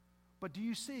 But do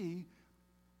you see,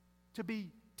 to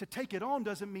take it on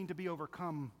doesn't mean to be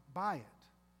overcome by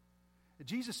it.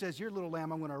 Jesus says, your little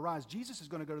lamb, I'm going to arise. Jesus is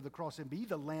going to go to the cross and be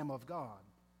the Lamb of God.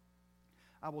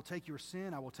 I will take your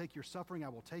sin. I will take your suffering. I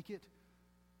will take it.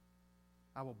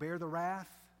 I will bear the wrath.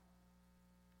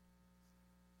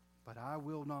 But I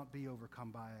will not be overcome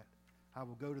by it. I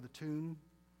will go to the tomb,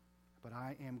 but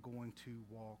I am going to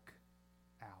walk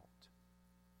out.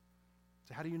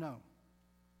 So how do you know?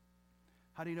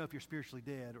 How do you know if you're spiritually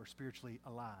dead or spiritually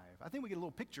alive? I think we get a little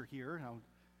picture here.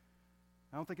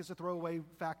 I don't think it's a throwaway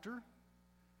factor.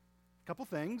 A couple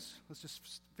things. Let's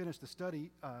just finish the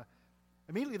study.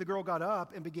 Immediately the girl got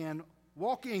up and began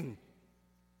walking.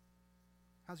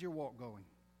 How's your walk going?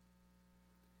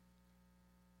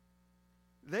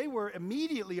 They were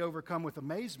immediately overcome with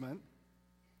amazement.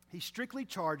 He strictly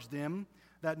charged them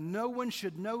that no one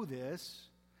should know this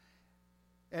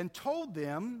and told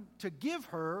them to give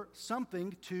her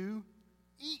something to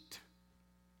eat.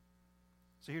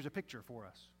 So here's a picture for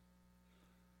us.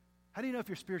 How do you know if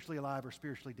you're spiritually alive or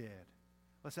spiritually dead?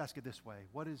 Let's ask it this way.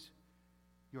 What is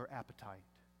your appetite?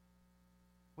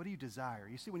 What do you desire?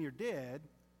 You see, when you're dead,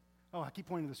 I keep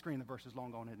pointing to the screen. The verse is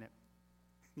long gone, isn't it?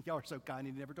 Y'all are so kind.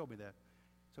 You never told me that.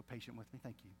 So patient with me.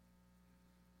 Thank you.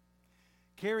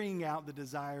 Carrying out the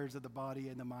desires of the body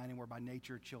and the mind, and we're by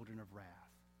nature children of wrath.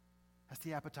 That's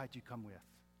the appetite you come with.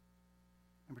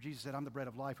 Remember, Jesus said, I'm the bread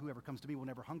of life. Whoever comes to me will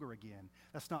never hunger again.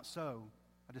 That's not so.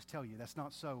 I just tell you, that's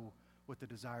not so with the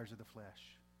desires of the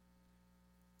flesh.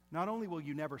 not only will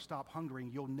you never stop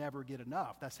hungering, you'll never get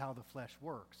enough. That's how the flesh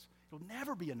works. It'll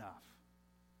never be enough.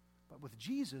 But with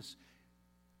Jesus,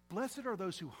 blessed are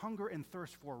those who hunger and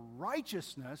thirst for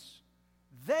righteousness.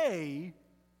 They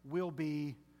will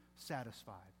be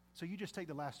satisfied. So you just take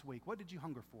the last week. What did you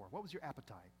hunger for? What was your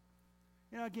appetite?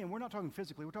 Again, we're not talking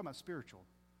physically. We're talking about spiritual.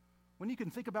 When you can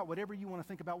think about whatever you want to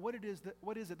think about, what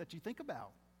is it that you think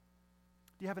about?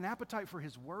 Do you have an appetite for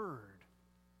His Word?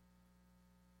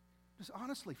 Just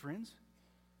honestly, friends,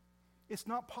 it's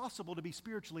not possible to be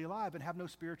spiritually alive and have no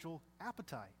spiritual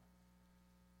appetite.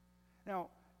 Now,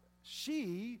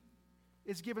 she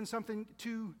is given something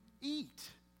to eat.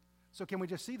 So can we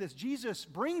just see this? Jesus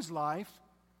brings life,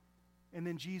 and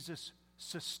then Jesus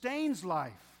sustains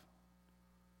life.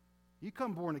 You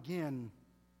come born again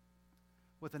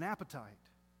with an appetite.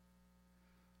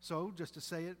 So, just to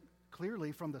say it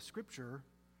clearly from the Scripture,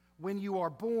 when you are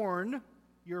born,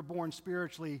 you're born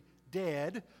spiritually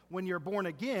dead. When you're born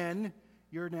again,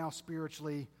 you're now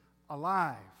spiritually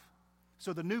alive.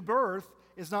 So the new birth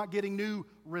is not getting new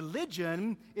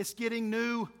religion, it's getting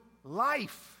new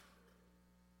life.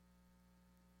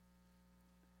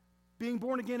 Being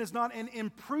born again is not an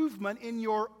improvement in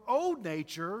your old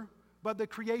nature, but the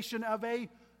creation of a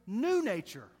new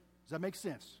nature. Does that make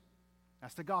sense?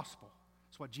 That's the gospel.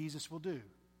 That's what Jesus will do.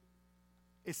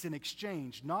 It's an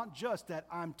exchange, not just that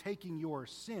I'm taking your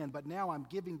sin, but now I'm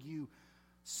giving you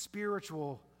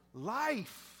spiritual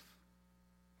life.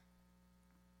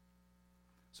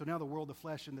 So now the world, the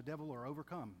flesh, and the devil are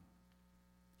overcome.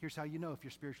 Here's how you know if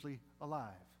you're spiritually alive.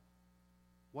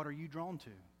 What are you drawn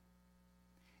to?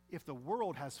 If the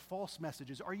world has false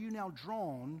messages, are you now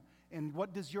drawn, and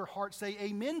what does your heart say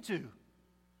amen to?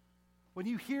 When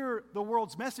you hear the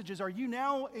world's messages, are you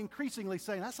now increasingly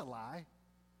saying, that's a lie?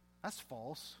 That's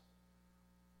false.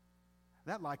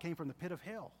 That lie came from the pit of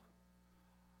hell.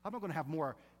 I'm not going to have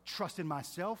more trust in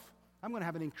myself. I'm going to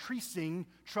have an increasing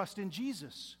trust in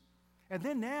Jesus. And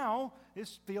then now,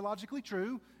 it's theologically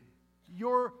true,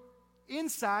 your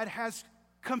inside has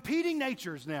competing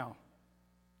natures now.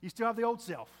 You still have the old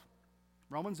self.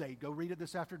 Romans 8, go read it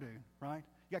this afternoon, right?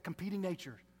 You got competing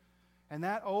natures. And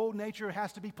that old nature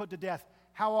has to be put to death.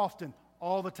 How often?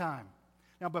 All the time.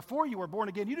 Now, before you were born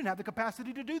again, you didn't have the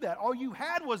capacity to do that. All you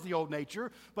had was the old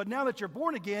nature. But now that you're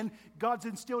born again, God's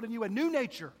instilled in you a new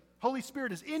nature. Holy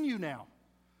Spirit is in you now.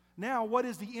 Now, what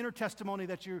is the inner testimony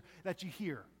that you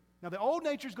hear? Now, the old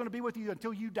nature is going to be with you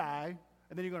until you die,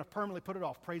 and then you're going to permanently put it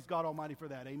off. Praise God Almighty for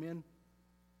that. Amen?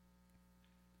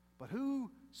 But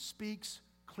who speaks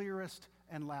clearest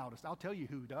and loudest? I'll tell you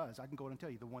who does. I can go ahead and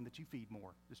tell you, the one that you feed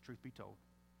more, this truth be told.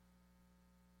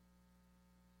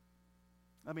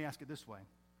 Let me ask it this way.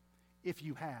 If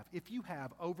you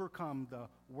have overcome the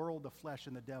world, the flesh,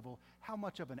 and the devil, how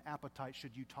much of an appetite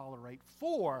should you tolerate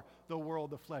for the world,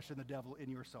 the flesh, and the devil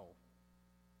in your soul?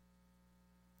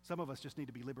 Some of us just need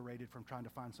to be liberated from trying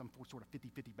to find some sort of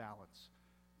 50-50 balance.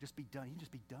 Just be done. You can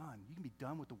just be done. You can be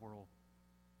done with the world.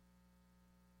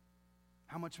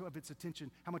 How much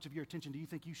of your attention do you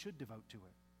think you should devote to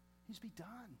it? You just be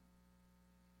done.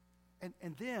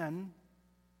 And then,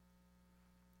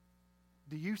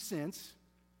 do you sense,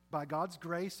 by God's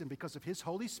grace and because of His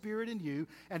Holy Spirit in you,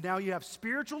 and now you have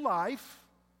spiritual life,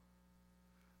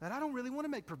 that I don't really want to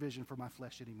make provision for my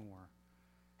flesh anymore?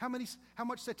 How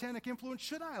much satanic influence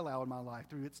should I allow in my life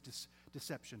through its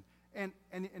deception? And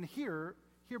here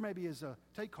maybe is a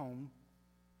take-home.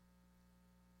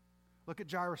 Look at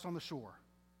Jairus on the shore.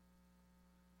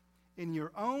 In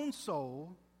your own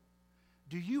soul,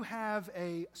 do you have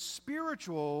a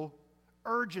spiritual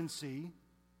urgency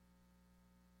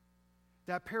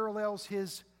that parallels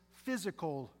his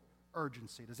physical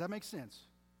urgency? Does that make sense?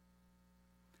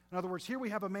 In other words, here we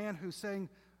have a man who's saying,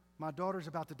 my daughter's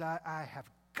about to die. I have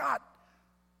got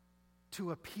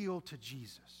to appeal to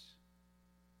Jesus.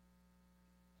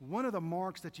 One of the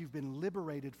marks that you've been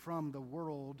liberated from the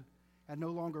world and no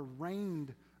longer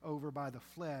reigned over by the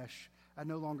flesh and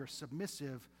no longer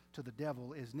submissive to the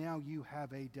devil is now you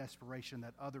have a desperation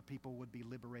that other people would be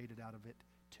liberated out of it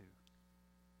too.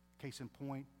 Case in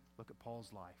point, look at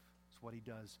Paul's life. It's what he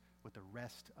does with the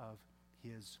rest of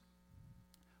his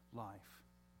life.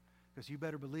 Because you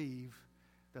better believe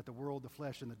that the world, the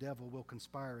flesh, and the devil will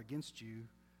conspire against you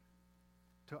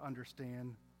to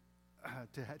understand,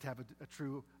 to have a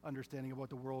true understanding of what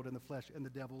the world and the flesh and the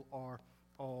devil are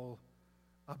all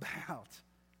about.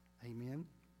 Amen?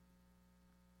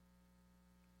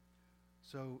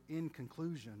 So, in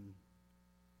conclusion,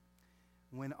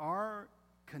 when our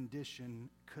condition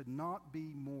could not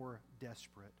be more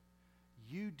desperate,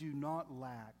 you do not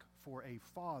lack for a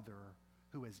Father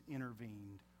who has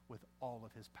intervened with all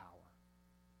of His power.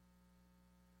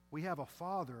 We have a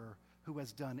Father who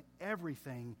has done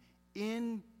everything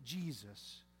in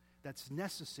Jesus that's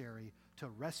necessary to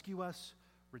rescue us,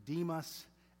 redeem us,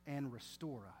 and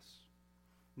restore us.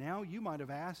 Now, you might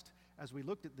have asked, as we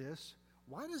looked at this,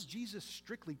 why does Jesus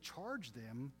strictly charge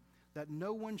them that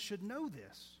no one should know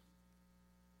this?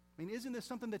 I mean, isn't this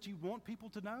something that you want people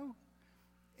to know?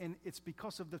 And it's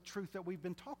because of the truth that we've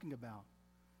been talking about.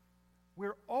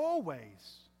 We're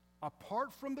always,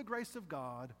 apart from the grace of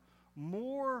God,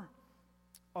 more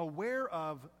aware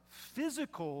of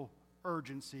physical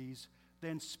urgencies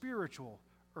than spiritual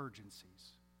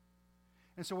urgencies.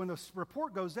 And so when the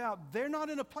report goes out, they're not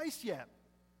in a place yet.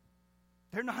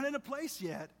 They're not in a place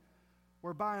yet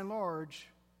where, by and large,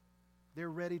 they're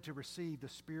ready to receive the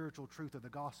spiritual truth of the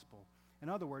gospel. In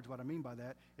other words, what I mean by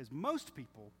that is most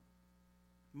people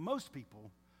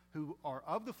who are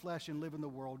of the flesh and live in the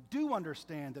world do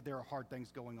understand that there are hard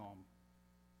things going on.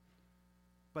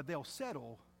 But they'll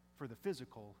settle for the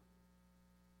physical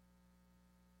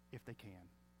if they can.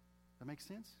 That makes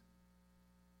sense?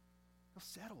 They'll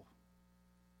settle.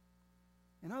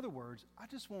 In other words, I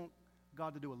just want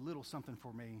God to do a little something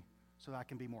for me so that I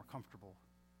can be more comfortable.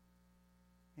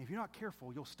 And if you're not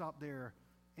careful, you'll stop there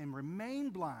and remain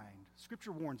blind.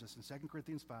 Scripture warns us in 2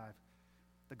 Corinthians 5,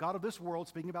 the God of this world,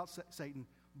 speaking about Satan,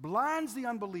 blinds the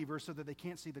unbeliever so that they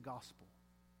can't see the gospel.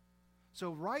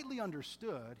 So rightly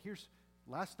understood, here's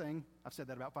last thing. I've said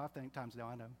that about 5 times now,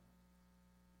 I know.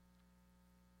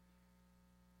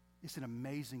 It's an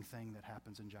amazing thing that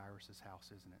happens in Jairus' house,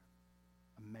 isn't it?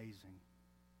 Amazing.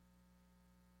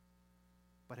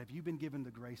 But have you been given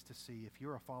the grace to see, if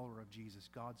you're a follower of Jesus,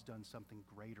 God's done something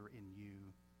greater in you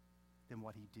than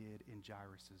what he did in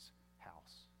Jairus'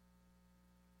 house?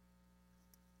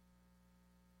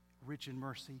 Rich in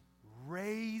mercy,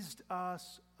 raised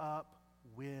us up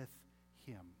with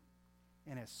him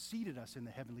and has seated us in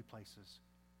the heavenly places,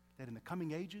 that in the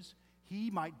coming ages he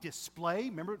might display,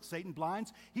 remember Satan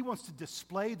blinds, he wants to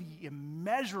display the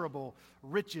immeasurable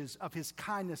riches of his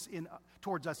kindness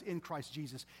towards us in Christ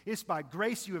Jesus. It's by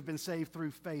grace you have been saved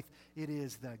through faith. It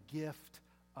is the gift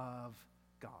of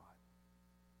God.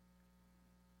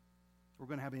 We're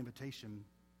going to have an invitation,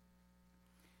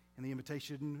 and the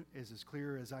invitation is as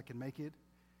clear as I can make it.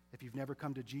 If you've never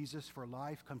come to Jesus for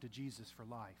life, come to Jesus for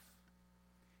life.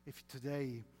 If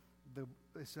today,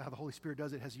 this is how the Holy Spirit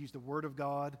does it, has used the Word of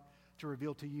God to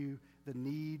reveal to you the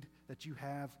need that you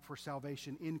have for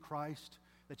salvation in Christ,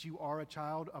 that you are a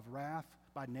child of wrath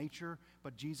by nature,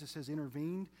 but Jesus has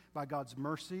intervened by God's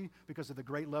mercy because of the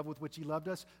great love with which he loved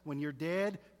us. When you're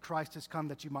dead, Christ has come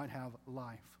that you might have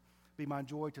life. Be my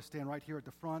joy to stand right here at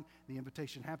the front. The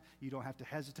invitation happens. You don't have to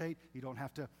hesitate. You don't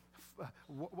have to,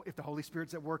 if the Holy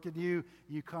Spirit's at work in you,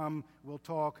 you come, we'll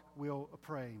talk, we'll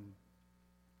pray.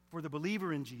 For the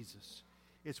believer in Jesus,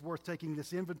 it's worth taking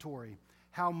this inventory.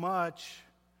 How much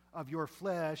of your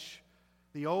flesh,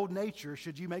 the old nature,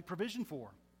 should you make provision for?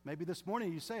 Maybe this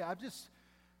morning you say, I'm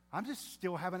just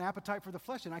still have an appetite for the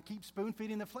flesh, and I keep spoon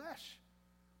feeding the flesh.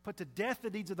 Put to death the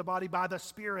deeds of the body by the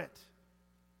Spirit.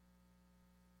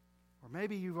 Or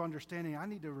maybe you're understanding, I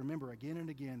need to remember again and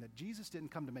again that Jesus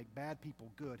didn't come to make bad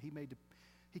people good.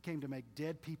 He came to make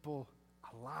dead people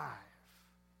alive.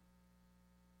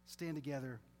 Stand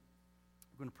together.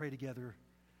 We're going to pray together.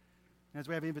 As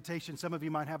we have invitation, some of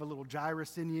you might have a little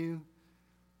Jairus in you,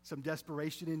 some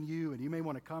desperation in you, and you may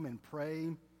want to come and pray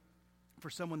for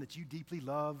someone that you deeply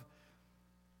love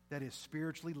that is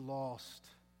spiritually lost.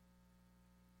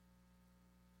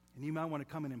 And you might want to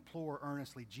come and implore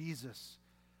earnestly, Jesus,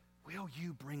 will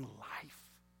you bring life?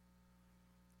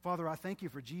 Father, I thank you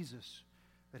for Jesus,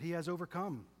 that he has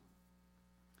overcome.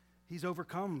 He's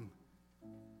overcome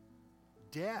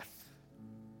death.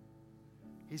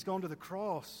 He's gone to the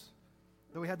cross.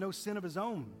 Though he had no sin of his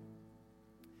own,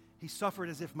 he suffered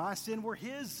as if my sin were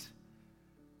his.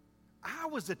 I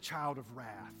was a child of wrath.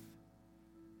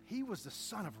 He was the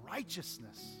son of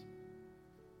righteousness.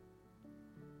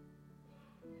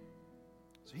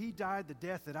 So he died the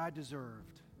death that I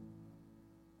deserved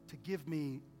to give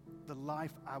me the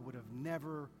life I would have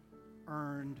never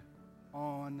earned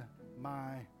on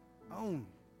my own.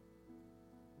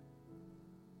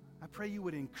 I pray you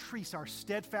would increase our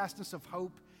steadfastness of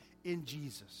hope in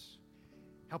Jesus.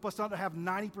 Help us not to have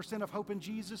 90% of hope in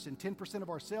Jesus and 10% of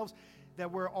ourselves,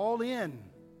 that we're all in.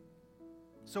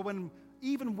 So when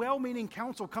even well-meaning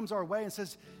counsel comes our way and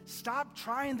says, stop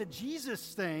trying the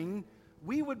Jesus thing,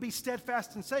 we would be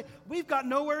steadfast and say, we've got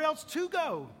nowhere else to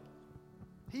go.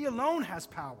 He alone has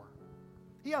power.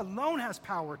 He alone has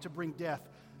power to bring death,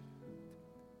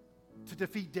 to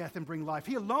defeat death and bring life.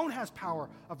 He alone has power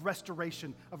of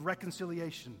restoration, of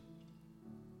reconciliation.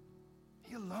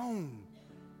 He alone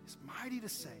is mighty to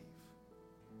save.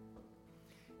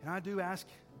 And I do ask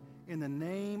in the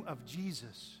name of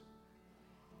Jesus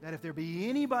that if there be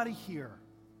anybody here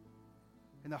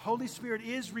and the Holy Spirit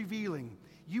is revealing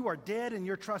you are dead in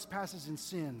your trespasses and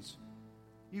sins,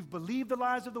 you've believed the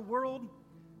lies of the world,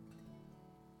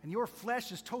 and your flesh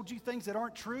has told you things that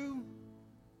aren't true,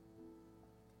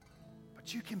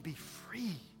 but you can be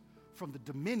free from the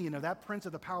dominion of that prince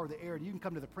of the power of the air, and you can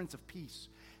come to the Prince of Peace,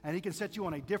 and he can set you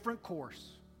on a different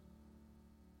course,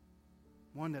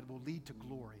 one that will lead to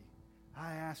glory.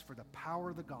 I ask for the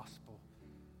power of the gospel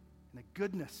and the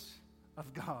goodness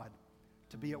of God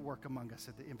to be at work among us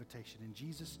at the invitation. In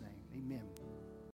Jesus' name, amen.